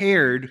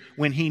prepared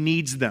when he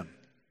needs them.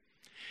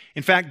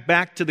 In fact,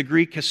 back to the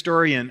Greek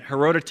historian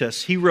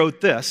Herodotus, he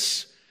wrote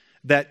this,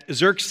 that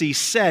Xerxes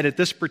said at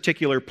this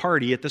particular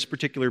party, at this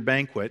particular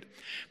banquet,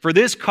 "For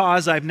this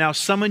cause I've now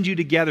summoned you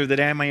together that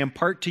I may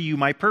impart to you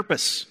my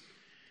purpose.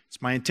 It's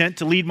my intent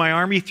to lead my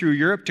army through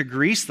Europe to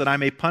Greece that I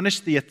may punish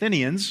the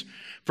Athenians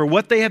for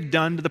what they have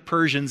done to the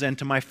Persians and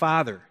to my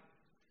father.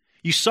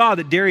 You saw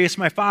that Darius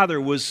my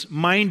father was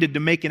minded to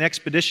make an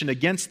expedition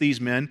against these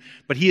men,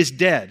 but he is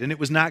dead, and it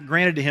was not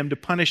granted to him to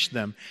punish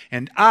them.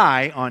 And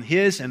I, on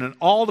his and on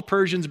all the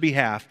Persians'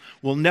 behalf,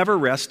 will never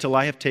rest till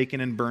I have taken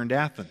and burned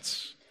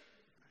Athens."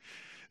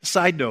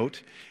 Side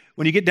note,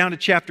 when you get down to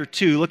chapter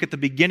 2, look at the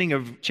beginning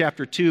of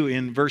chapter 2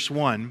 in verse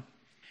 1.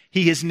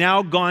 He has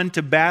now gone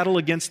to battle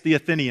against the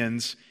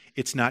Athenians.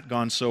 It's not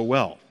gone so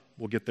well.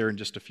 We'll get there in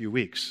just a few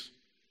weeks.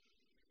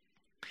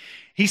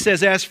 He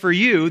says, "As for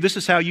you, this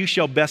is how you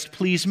shall best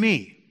please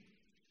me."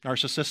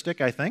 Narcissistic,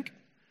 I think.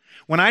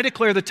 "When I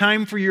declare the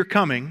time for your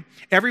coming,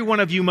 every one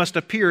of you must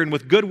appear and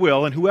with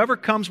goodwill, and whoever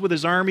comes with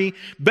his army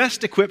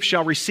best equipped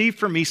shall receive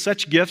from me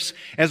such gifts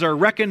as are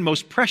reckoned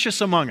most precious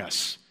among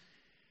us."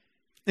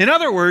 In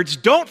other words,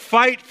 don't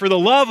fight for the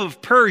love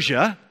of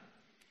Persia.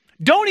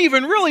 Don't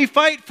even really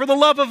fight for the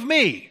love of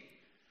me.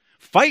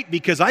 Fight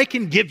because I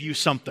can give you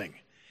something.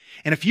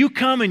 And if you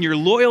come and you're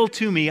loyal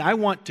to me, I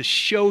want to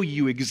show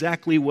you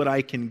exactly what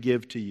I can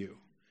give to you.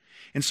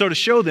 And so to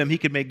show them, he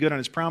could make good on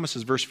his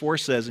promises. Verse 4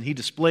 says, "And he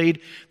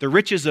displayed the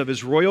riches of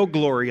his royal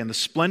glory and the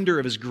splendor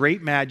of his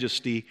great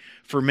majesty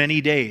for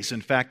many days."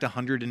 In fact,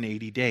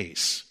 180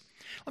 days.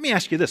 Let me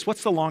ask you this.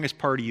 What's the longest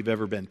party you've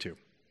ever been to?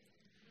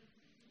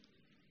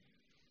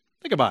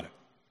 Think about it.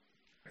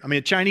 I mean,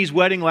 a Chinese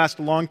wedding lasts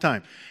a long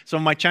time. Some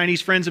of my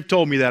Chinese friends have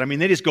told me that. I mean,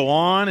 they just go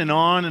on and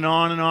on and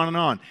on and on and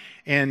on.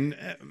 And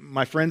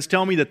my friends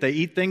tell me that they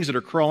eat things that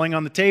are crawling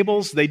on the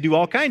tables. They do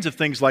all kinds of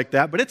things like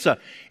that. But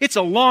it's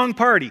a long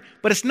party.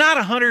 But it's not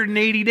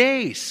 180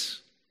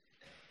 days.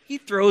 He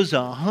throws a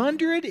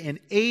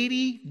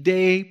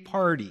 180-day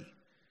party.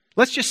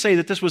 Let's just say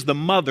that this was the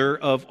mother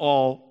of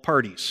all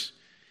parties.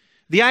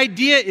 The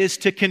idea is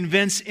to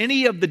convince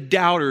any of the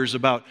doubters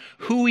about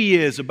who he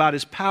is, about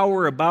his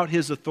power, about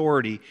his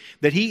authority,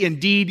 that he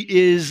indeed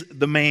is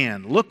the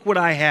man. Look what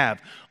I have.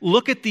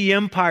 Look at the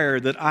empire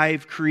that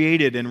I've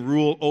created and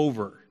rule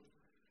over.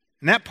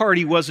 And that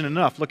party wasn't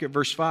enough. Look at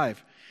verse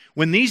 5.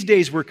 When these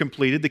days were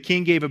completed, the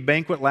king gave a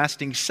banquet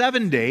lasting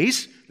 7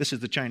 days, this is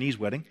the Chinese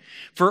wedding,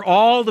 for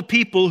all the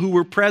people who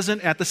were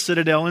present at the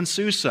citadel in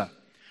Susa,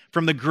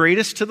 from the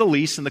greatest to the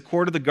least in the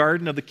court of the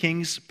garden of the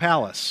king's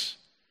palace.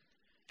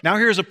 Now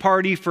here's a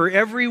party for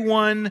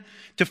everyone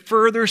to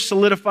further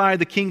solidify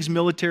the king's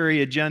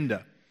military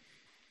agenda.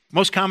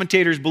 Most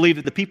commentators believe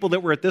that the people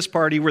that were at this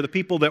party were the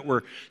people that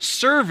were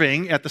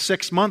serving at the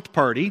 6-month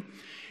party.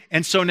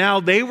 And so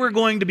now they were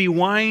going to be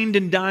wined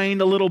and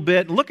dined a little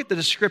bit. Look at the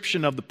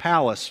description of the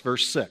palace,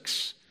 verse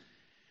 6.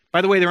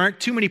 By the way, there aren't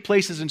too many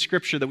places in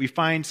Scripture that we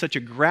find such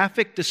a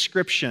graphic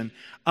description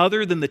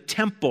other than the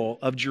temple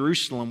of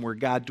Jerusalem where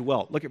God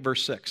dwelt. Look at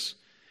verse 6.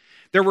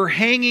 There were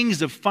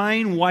hangings of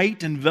fine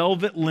white and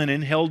velvet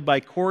linen held by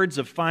cords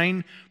of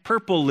fine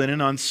purple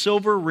linen on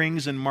silver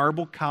rings and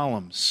marble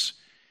columns,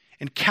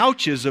 and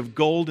couches of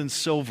gold and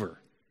silver.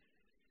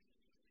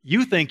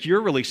 You think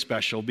you're really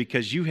special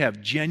because you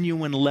have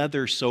genuine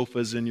leather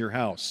sofas in your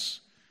house.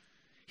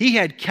 He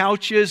had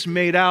couches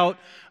made out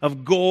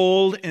of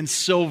gold and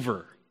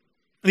silver.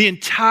 The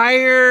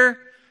entire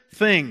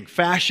thing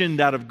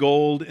fashioned out of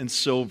gold and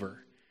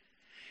silver.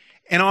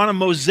 And on a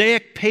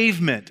mosaic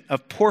pavement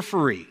of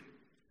porphyry,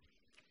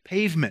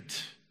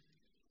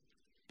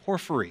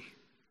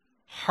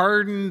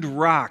 hardened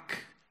rock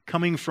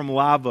coming from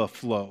lava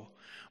flow,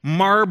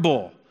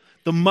 marble,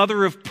 the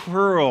mother of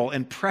pearl,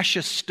 and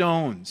precious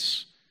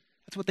stones.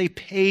 That's what they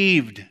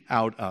paved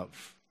out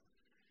of.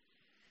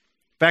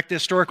 In fact, the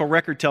historical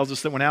record tells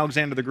us that when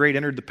Alexander the Great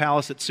entered the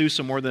palace at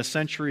Susa more than a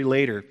century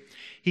later,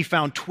 he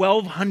found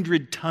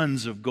 1,200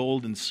 tons of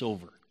gold and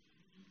silver.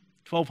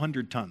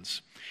 1,200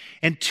 tons.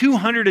 And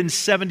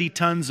 270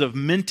 tons of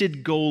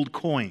minted gold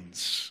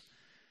coins.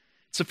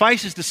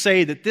 Suffices to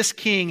say that this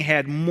king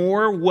had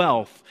more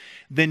wealth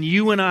than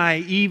you and I,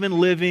 even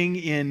living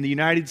in the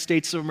United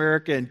States of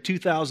America in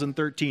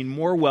 2013,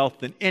 more wealth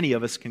than any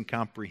of us can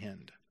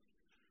comprehend.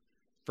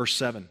 Verse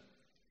 7.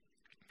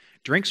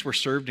 Drinks were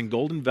served in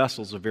golden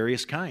vessels of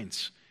various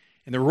kinds,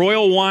 and the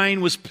royal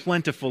wine was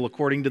plentiful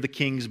according to the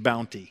king's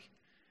bounty.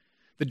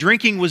 The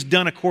drinking was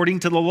done according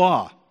to the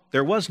law.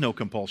 There was no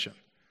compulsion.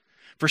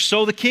 For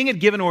so the king had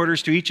given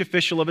orders to each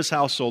official of his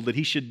household that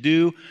he should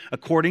do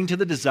according to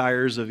the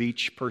desires of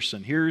each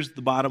person. Here's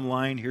the bottom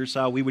line. Here's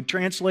how we would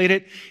translate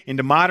it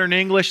into modern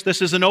English. This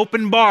is an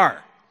open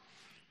bar.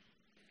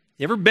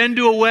 You ever been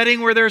to a wedding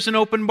where there's an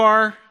open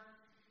bar?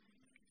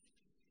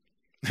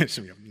 No, not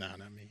me.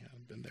 I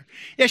haven't been there.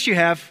 Yes, you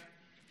have.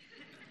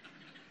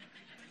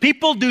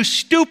 People do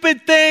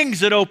stupid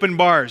things at open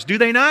bars, do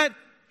they not?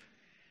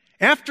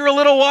 After a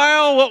little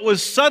while, what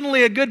was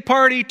suddenly a good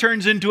party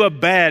turns into a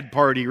bad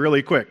party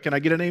really quick. Can I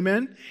get an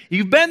amen?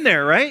 You've been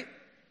there, right?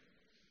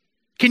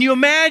 Can you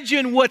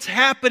imagine what's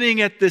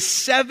happening at this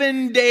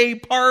 7-day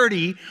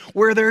party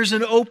where there's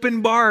an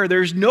open bar?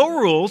 There's no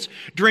rules.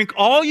 Drink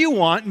all you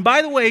want. And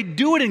by the way,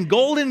 do it in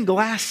golden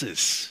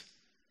glasses.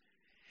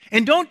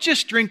 And don't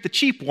just drink the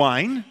cheap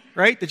wine,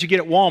 right, that you get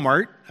at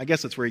Walmart. I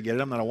guess that's where you get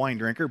it. I'm not a wine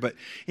drinker, but,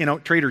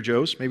 Trader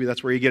Joe's, maybe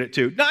that's where you get it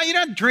too. No, you're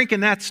not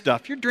drinking that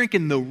stuff. You're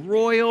drinking the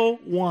royal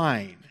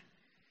wine.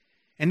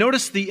 And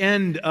notice the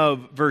end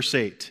of verse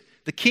 8.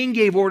 The king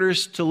gave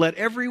orders to let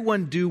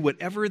everyone do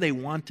whatever they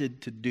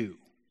wanted to do.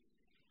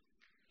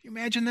 Can you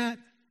imagine that?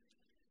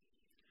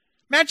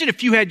 Imagine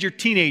if you had your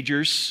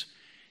teenagers,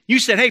 you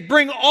said, hey,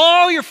 bring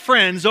all your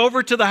friends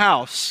over to the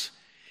house,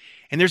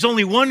 and there's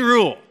only one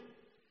rule.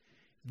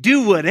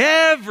 Do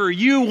whatever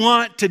you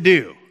want to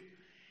do,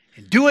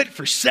 and do it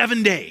for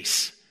 7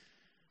 days.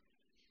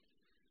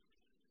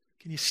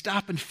 Can you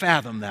stop and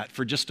fathom that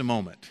for just a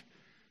moment?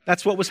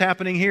 That's what was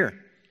happening here.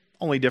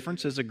 Only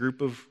difference is a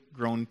group of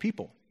grown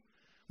people.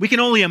 We can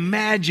only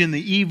imagine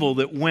the evil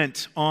that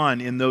went on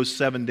in those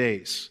 7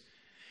 days.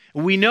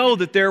 We know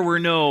that there were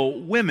no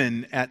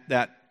women at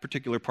that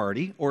particular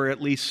party, or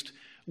at least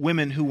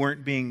women who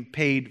weren't being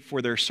paid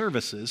for their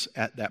services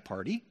at that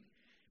party.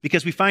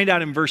 Because we find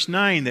out in verse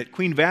 9 that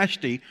Queen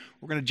Vashti,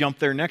 we're going to jump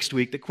there next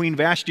week, that Queen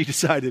Vashti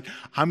decided,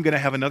 I'm going to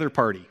have another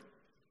party.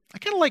 I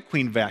kind of like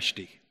Queen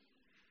Vashti.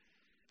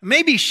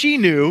 Maybe she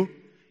knew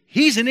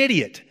he's an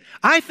idiot.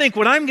 I think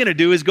what I'm going to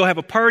do is go have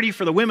a party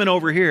for the women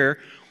over here.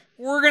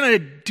 We're going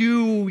to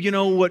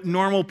do, what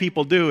normal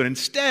people do. And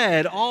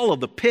instead, all of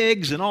the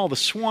pigs and all the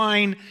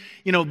swine,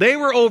 they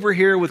were over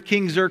here with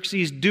King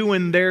Xerxes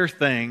doing their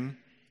thing.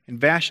 And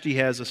Vashti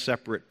has a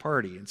separate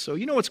party. And so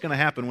you know what's going to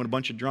happen when a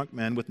bunch of drunk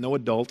men with no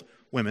adult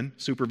women,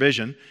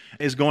 supervision,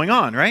 is going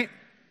on, right?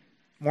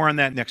 More on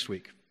that next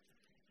week.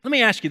 Let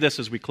me ask you this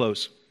as we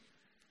close.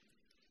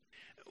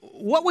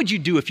 What would you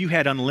do if you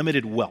had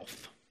unlimited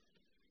wealth?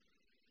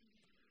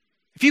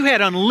 If you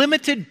had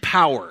unlimited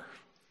power?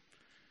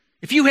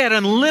 If you had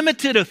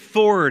unlimited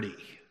authority?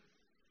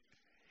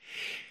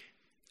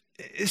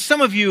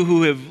 Some of you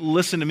who have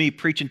listened to me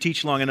preach and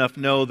teach long enough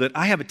know that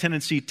I have a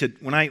tendency to,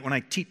 when I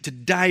teach, to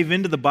dive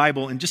into the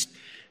Bible and just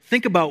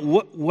think about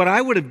what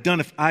I would have done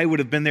if I would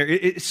have been there.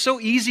 It's so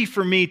easy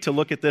for me to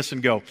look at this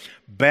and go,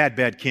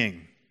 bad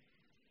king.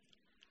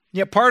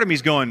 Yet part of me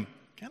is going,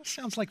 kind of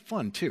sounds like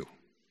fun too.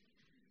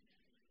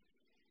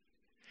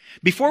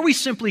 Before we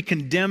simply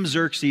condemn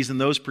Xerxes and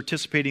those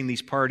participating in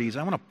these parties,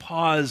 I want to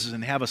pause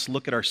and have us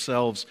look at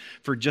ourselves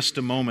for just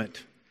a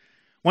moment.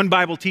 One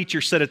Bible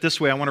teacher said it this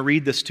way. I want to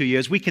read this to you.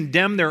 As we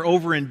condemn their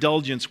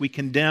overindulgence, we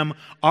condemn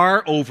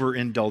our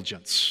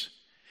overindulgence.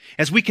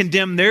 As we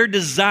condemn their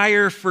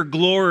desire for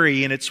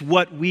glory, and it's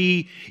what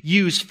we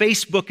use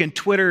Facebook and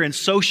Twitter and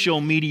social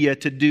media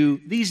to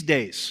do these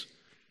days.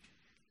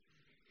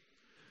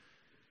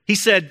 He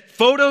said,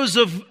 photos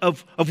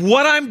of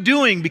what I'm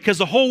doing because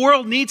the whole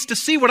world needs to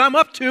see what I'm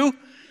up to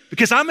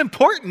because I'm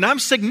important, I'm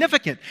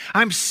significant,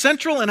 I'm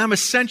central, and I'm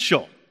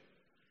essential.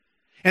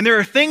 And there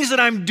are things that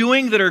I'm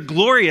doing that are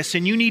glorious,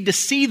 and you need to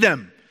see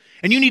them,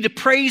 and you need to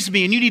praise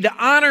me, and you need to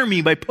honor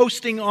me by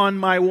posting on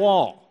my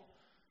wall.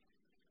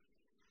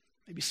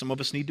 Maybe some of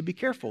us need to be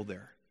careful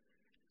there.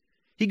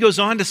 He goes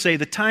on to say,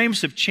 the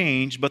times have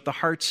changed, but the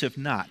hearts have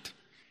not.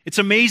 It's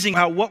amazing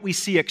how what we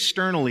see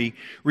externally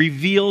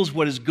reveals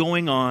what is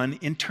going on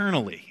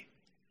internally.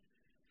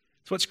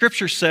 It's what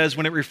Scripture says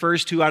when it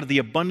refers to out of the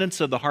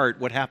abundance of the heart,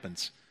 what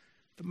happens?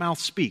 The mouth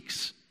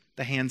speaks,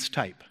 the hands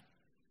type.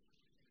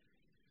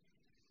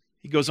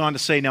 He goes on to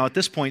say, now at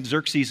this point,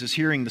 Xerxes is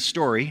hearing the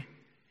story.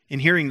 In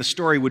hearing the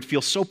story, would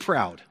feel so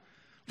proud.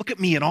 Look at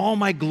me in all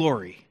my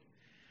glory.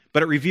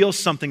 But it reveals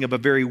something of a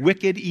very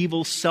wicked,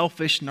 evil,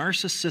 selfish,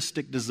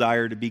 narcissistic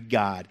desire to be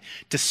God,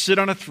 to sit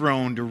on a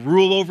throne, to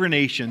rule over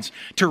nations,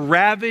 to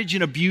ravage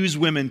and abuse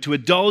women, to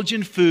indulge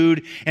in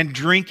food and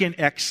drink in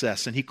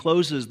excess. And he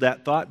closes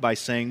that thought by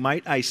saying,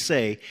 might I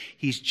say,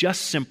 he's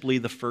just simply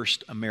the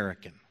first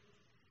American.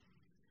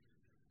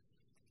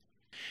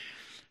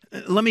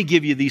 Let me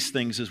give you these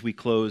things as we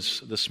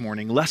close this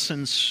morning.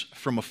 Lessons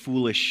from a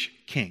foolish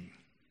king.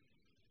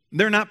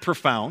 They're not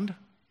profound,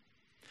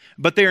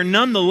 but they are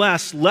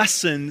nonetheless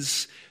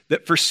lessons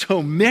that for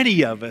so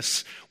many of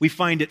us, we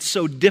find it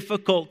so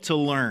difficult to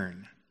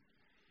learn.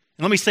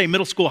 And let me say,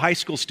 middle school, high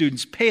school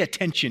students, pay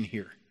attention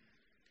here.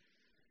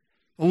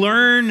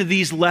 Learn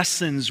these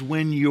lessons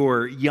when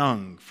you're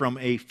young from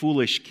a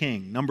foolish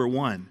king. Number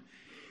one,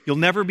 you'll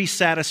never be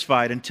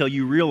satisfied until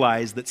you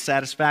realize that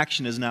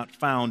satisfaction is not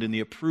found in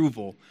the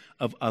approval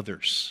of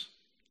others.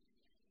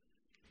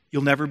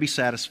 You'll never be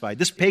satisfied.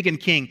 This pagan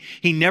king,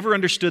 he never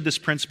understood this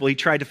principle. He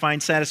tried to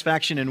find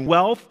satisfaction in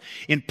wealth,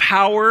 in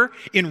power,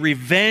 in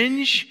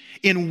revenge,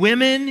 in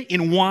women,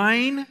 in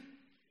wine.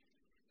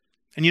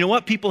 And you know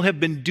what? People have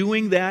been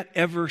doing that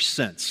ever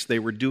since. They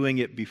were doing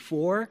it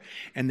before,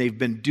 and they've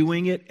been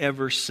doing it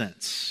ever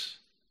since.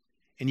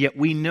 And yet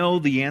we know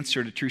the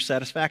answer to true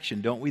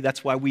satisfaction, don't we?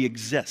 That's why we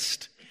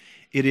exist.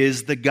 It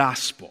is the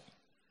gospel.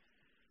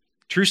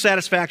 True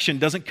satisfaction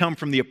doesn't come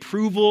from the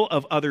approval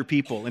of other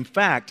people. In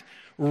fact,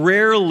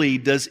 rarely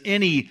does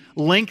any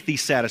lengthy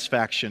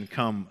satisfaction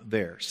come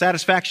there.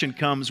 Satisfaction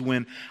comes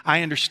when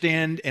I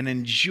understand and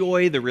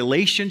enjoy the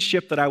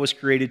relationship that I was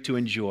created to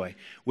enjoy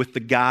with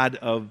the God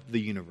of the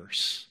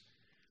universe.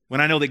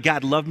 When I know that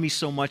God loved me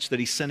so much that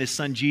He sent His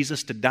Son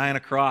Jesus to die on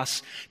a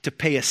cross to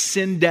pay a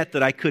sin debt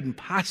that I couldn't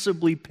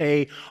possibly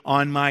pay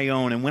on my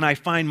own. And when I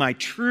find my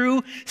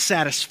true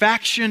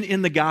satisfaction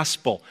in the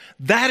gospel,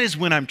 that is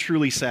when I'm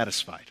truly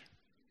satisfied.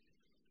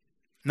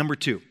 Number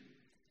two.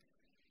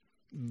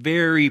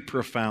 Very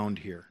profound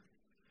here.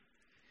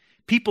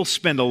 People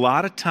spend a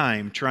lot of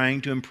time trying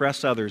to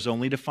impress others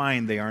only to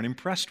find they aren't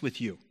impressed with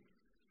you.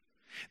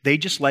 They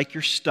just like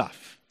your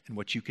stuff and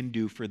what you can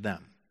do for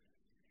them.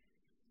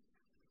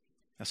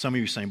 Now some of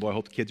you are saying, boy, I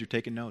hope the kids are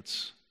taking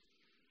notes.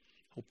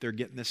 Hope they're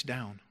getting this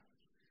down.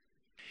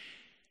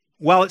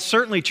 While it's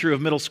certainly true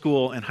of middle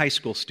school and high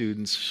school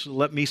students,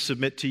 let me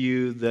submit to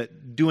you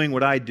that doing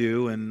what I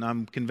do, and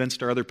I'm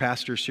convinced our other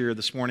pastors here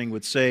this morning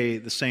would say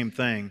the same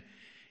thing,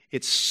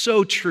 it's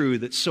so true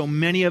that so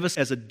many of us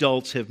as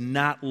adults have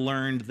not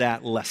learned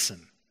that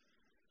lesson.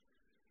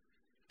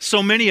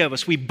 So many of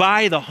us, we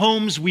buy the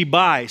homes we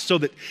buy so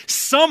that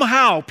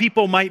somehow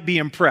people might be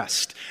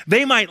impressed.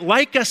 They might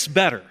like us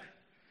better.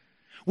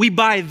 We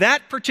buy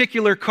that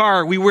particular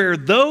car. We wear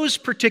those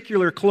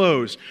particular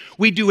clothes.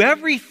 We do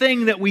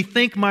everything that we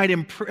think might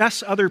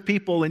impress other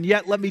people, and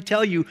yet, let me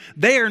tell you,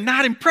 they are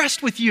not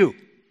impressed with you.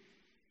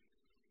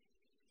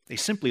 They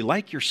simply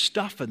like your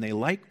stuff and they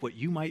like what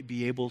you might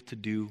be able to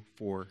do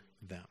for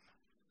them.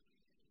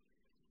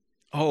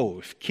 Oh,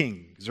 if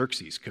King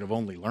Xerxes could have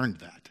only learned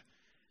that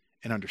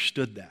and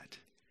understood that.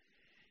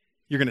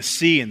 You're going to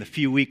see in the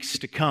few weeks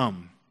to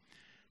come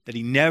that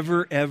he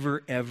never,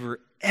 ever, ever,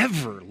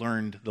 ever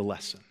learned the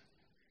lesson.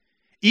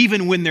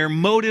 even when their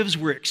motives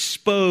were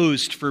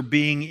exposed for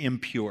being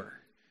impure.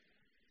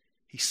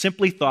 He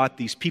simply thought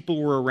these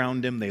people were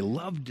around him, they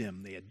loved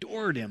him, they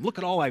adored him. Look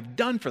at all I've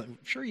done for them.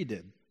 Sure you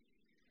did.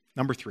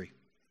 Number 3.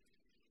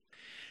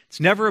 It's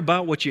never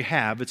about what you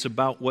have, it's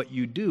about what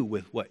you do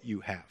with what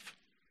you have.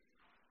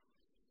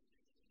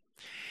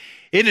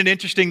 Isn't it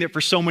interesting that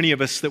for so many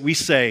of us that we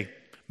say,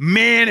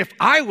 man, if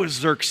I was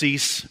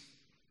Xerxes,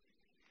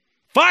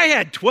 if I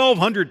had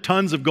 1,200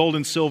 tons of gold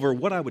and silver,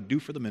 what I would do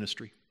for the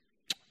ministry.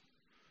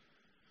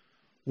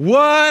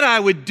 What I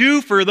would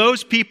do for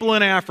those people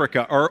in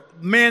Africa. Or,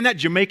 man, that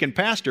Jamaican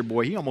pastor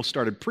boy, he almost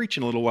started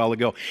preaching a little while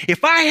ago.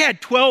 If I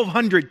had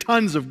 1,200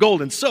 tons of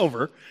gold and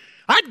silver,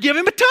 I'd give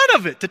him a ton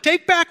of it to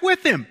take back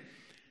with him.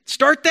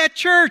 Start that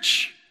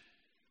church.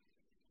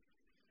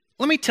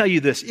 Let me tell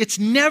you this. It's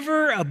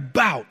never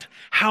about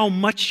how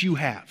much you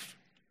have.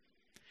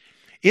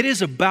 It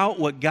is about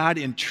what God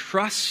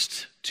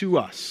entrusts to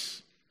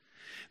us,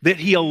 that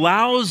He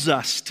allows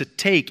us to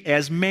take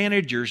as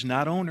managers,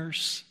 not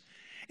owners,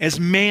 as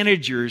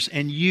managers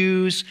and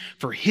use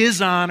for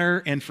His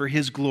honor and for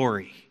His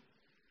glory.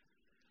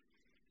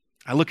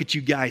 I look at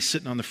you guys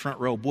sitting on the front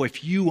row. Boy,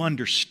 if you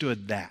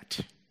understood that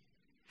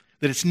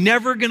it's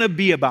never going to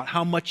be about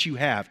how much you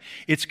have.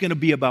 It's going to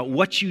be about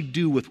what you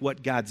do with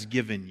what God's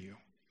given you.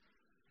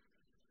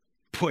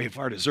 Boy, if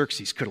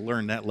Artaxerxes could have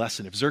learned that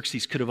lesson, if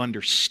Xerxes could have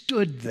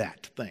understood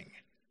that thing.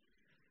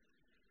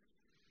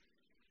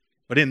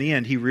 But in the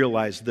end, he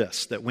realized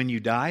this, that when you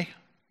die,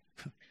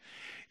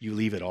 you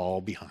leave it all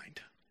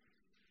behind.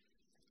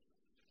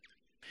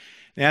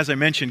 Now, as I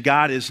mentioned,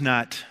 God is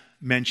not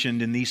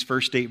mentioned in these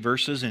first 8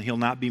 verses, and He'll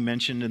not be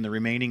mentioned in the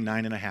remaining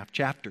 9.5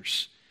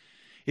 chapters.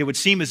 It would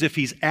seem as if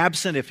He's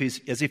absent,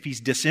 as if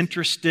He's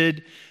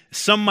disinterested.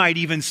 Some might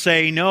even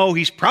say, no,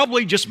 He's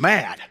probably just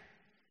mad. Do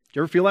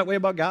you ever feel that way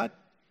about God?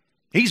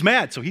 He's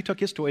mad, so He took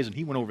His toys and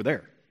He went over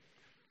there.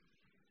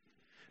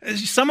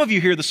 Some of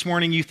you here this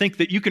morning, you think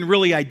that you can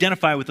really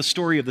identify with the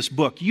story of this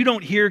book. You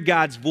don't hear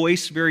God's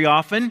voice very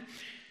often.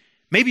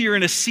 Maybe you're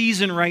in a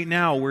season right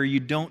now where you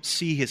don't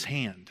see His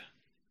hand.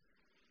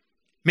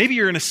 Maybe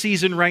you're in a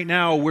season right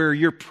now where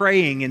you're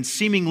praying and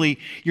seemingly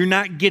you're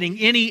not getting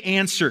any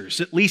answers.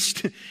 At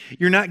least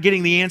you're not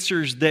getting the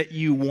answers that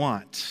you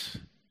want.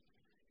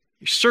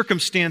 Your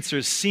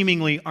circumstances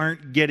seemingly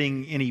aren't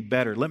getting any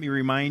better. Let me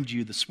remind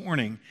you this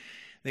morning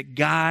that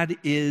God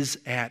is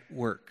at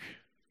work.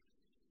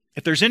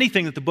 If there's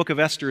anything that the book of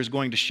Esther is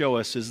going to show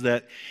us is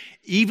that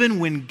even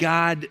when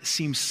God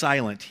seems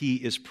silent, He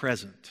is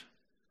present.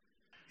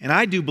 And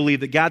I do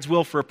believe that God's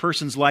will for a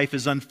person's life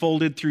is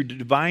unfolded through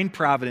divine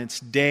providence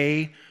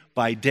day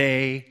by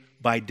day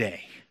by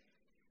day.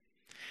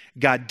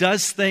 God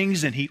does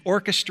things and He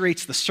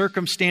orchestrates the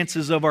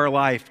circumstances of our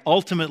life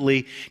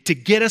ultimately to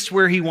get us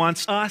where He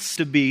wants us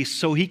to be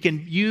so He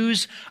can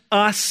use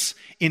us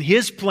in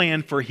His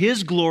plan for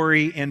His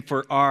glory and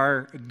for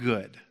our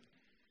good.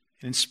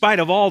 And in spite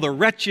of all the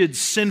wretched,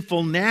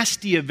 sinful,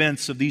 nasty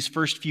events of these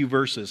first few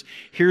verses,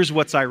 here's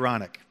what's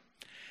ironic.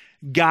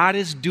 God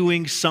is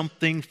doing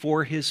something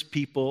for His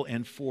people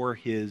and for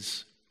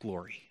His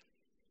glory.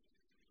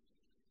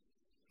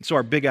 And so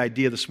our big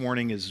idea this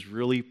morning is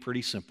really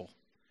pretty simple.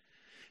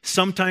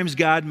 Sometimes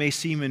God may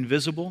seem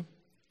invisible,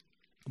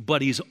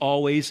 but He's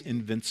always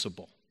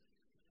invincible.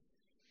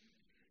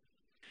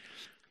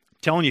 I'm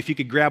telling you, if you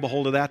could grab a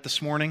hold of that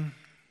this morning,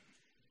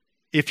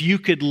 if you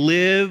could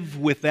live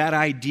with that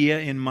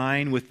idea in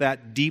mind, with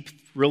that deep,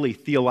 really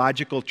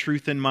theological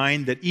truth in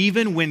mind, that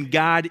even when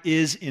God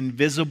is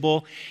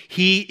invisible,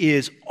 He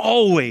is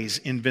always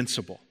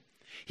invincible.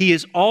 He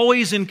is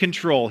always in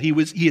control. He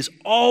is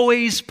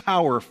always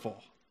powerful.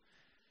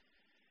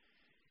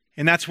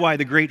 And that's why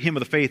the great hymn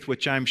of the faith,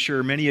 which I'm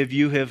sure many of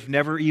you have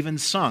never even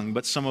sung,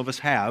 but some of us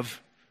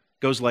have,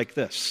 goes like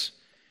this.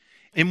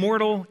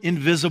 Immortal,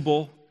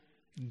 invisible,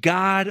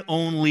 God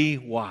only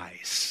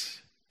wise.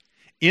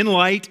 In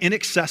light,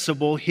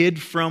 inaccessible, hid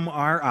from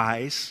our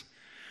eyes,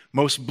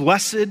 most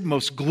blessed,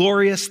 most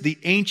glorious, the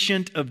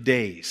Ancient of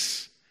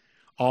Days,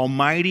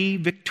 almighty,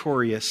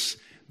 victorious,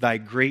 Thy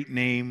great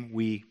name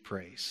we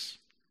praise.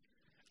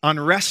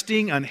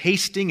 Unresting,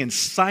 unhasting, and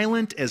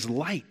silent as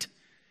light,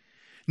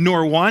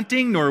 nor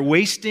wanting, nor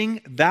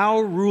wasting, Thou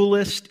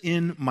rulest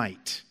in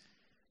might.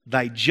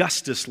 Thy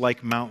justice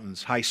like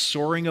mountains, high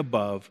soaring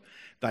above,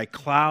 Thy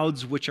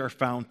clouds which are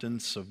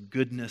fountains of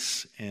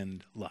goodness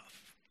and love.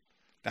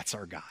 That's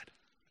our God.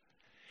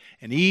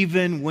 And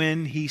even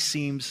when He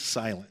seems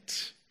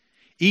silent,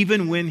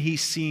 even when He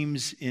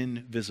seems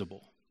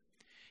invisible,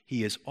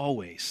 He is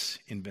always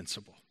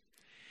invincible.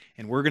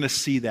 And we're going to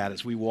see that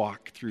as we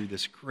walk through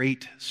this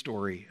great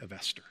story of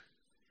Esther.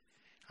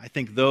 I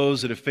think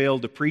those that have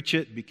failed to preach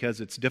it because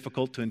it's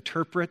difficult to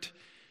interpret,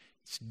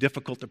 it's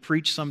difficult to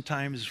preach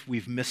sometimes,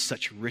 we've missed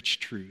such rich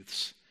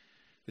truths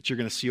that you're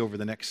going to see over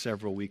the next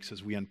several weeks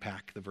as we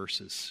unpack the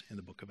verses in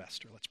the book of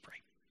Esther. Let's pray.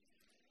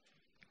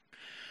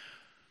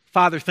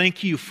 Father, thanks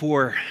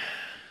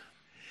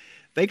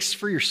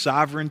for your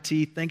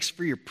sovereignty. Thanks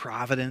for your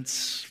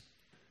providence.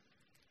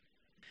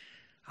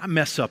 I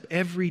mess up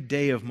every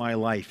day of my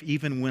life,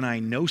 even when I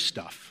know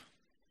stuff.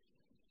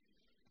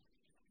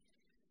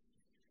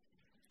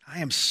 I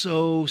am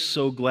so,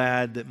 so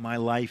glad that my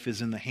life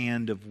is in the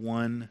hand of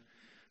one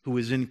who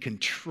is in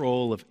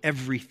control of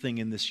everything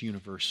in this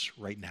universe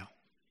right now.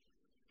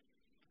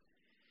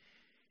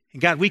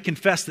 And God, we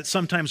confess that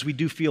sometimes we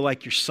do feel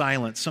like you're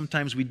silent.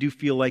 Sometimes we do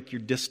feel like you're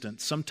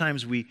distant.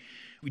 Sometimes we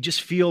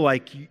just feel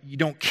like you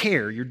don't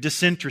care. You're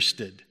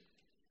disinterested.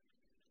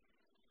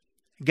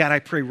 God, I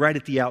pray right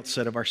at the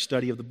outset of our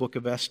study of the book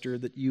of Esther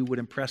that you would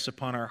impress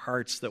upon our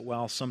hearts that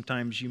while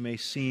sometimes you may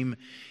seem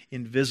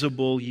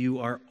invisible, you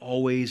are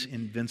always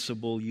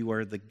invincible. You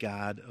are the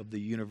God of the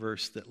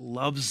universe that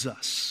loves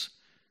us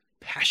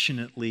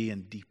passionately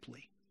and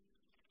deeply.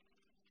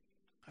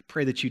 I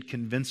pray that you'd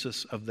convince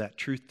us of that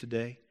truth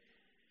today.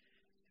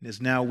 And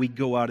as now we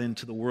go out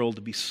into the world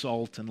to be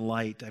salt and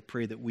light, I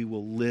pray that we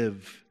will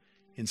live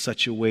in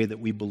such a way that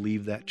we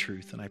believe that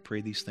truth. And I pray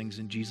these things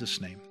in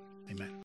Jesus' name. Amen.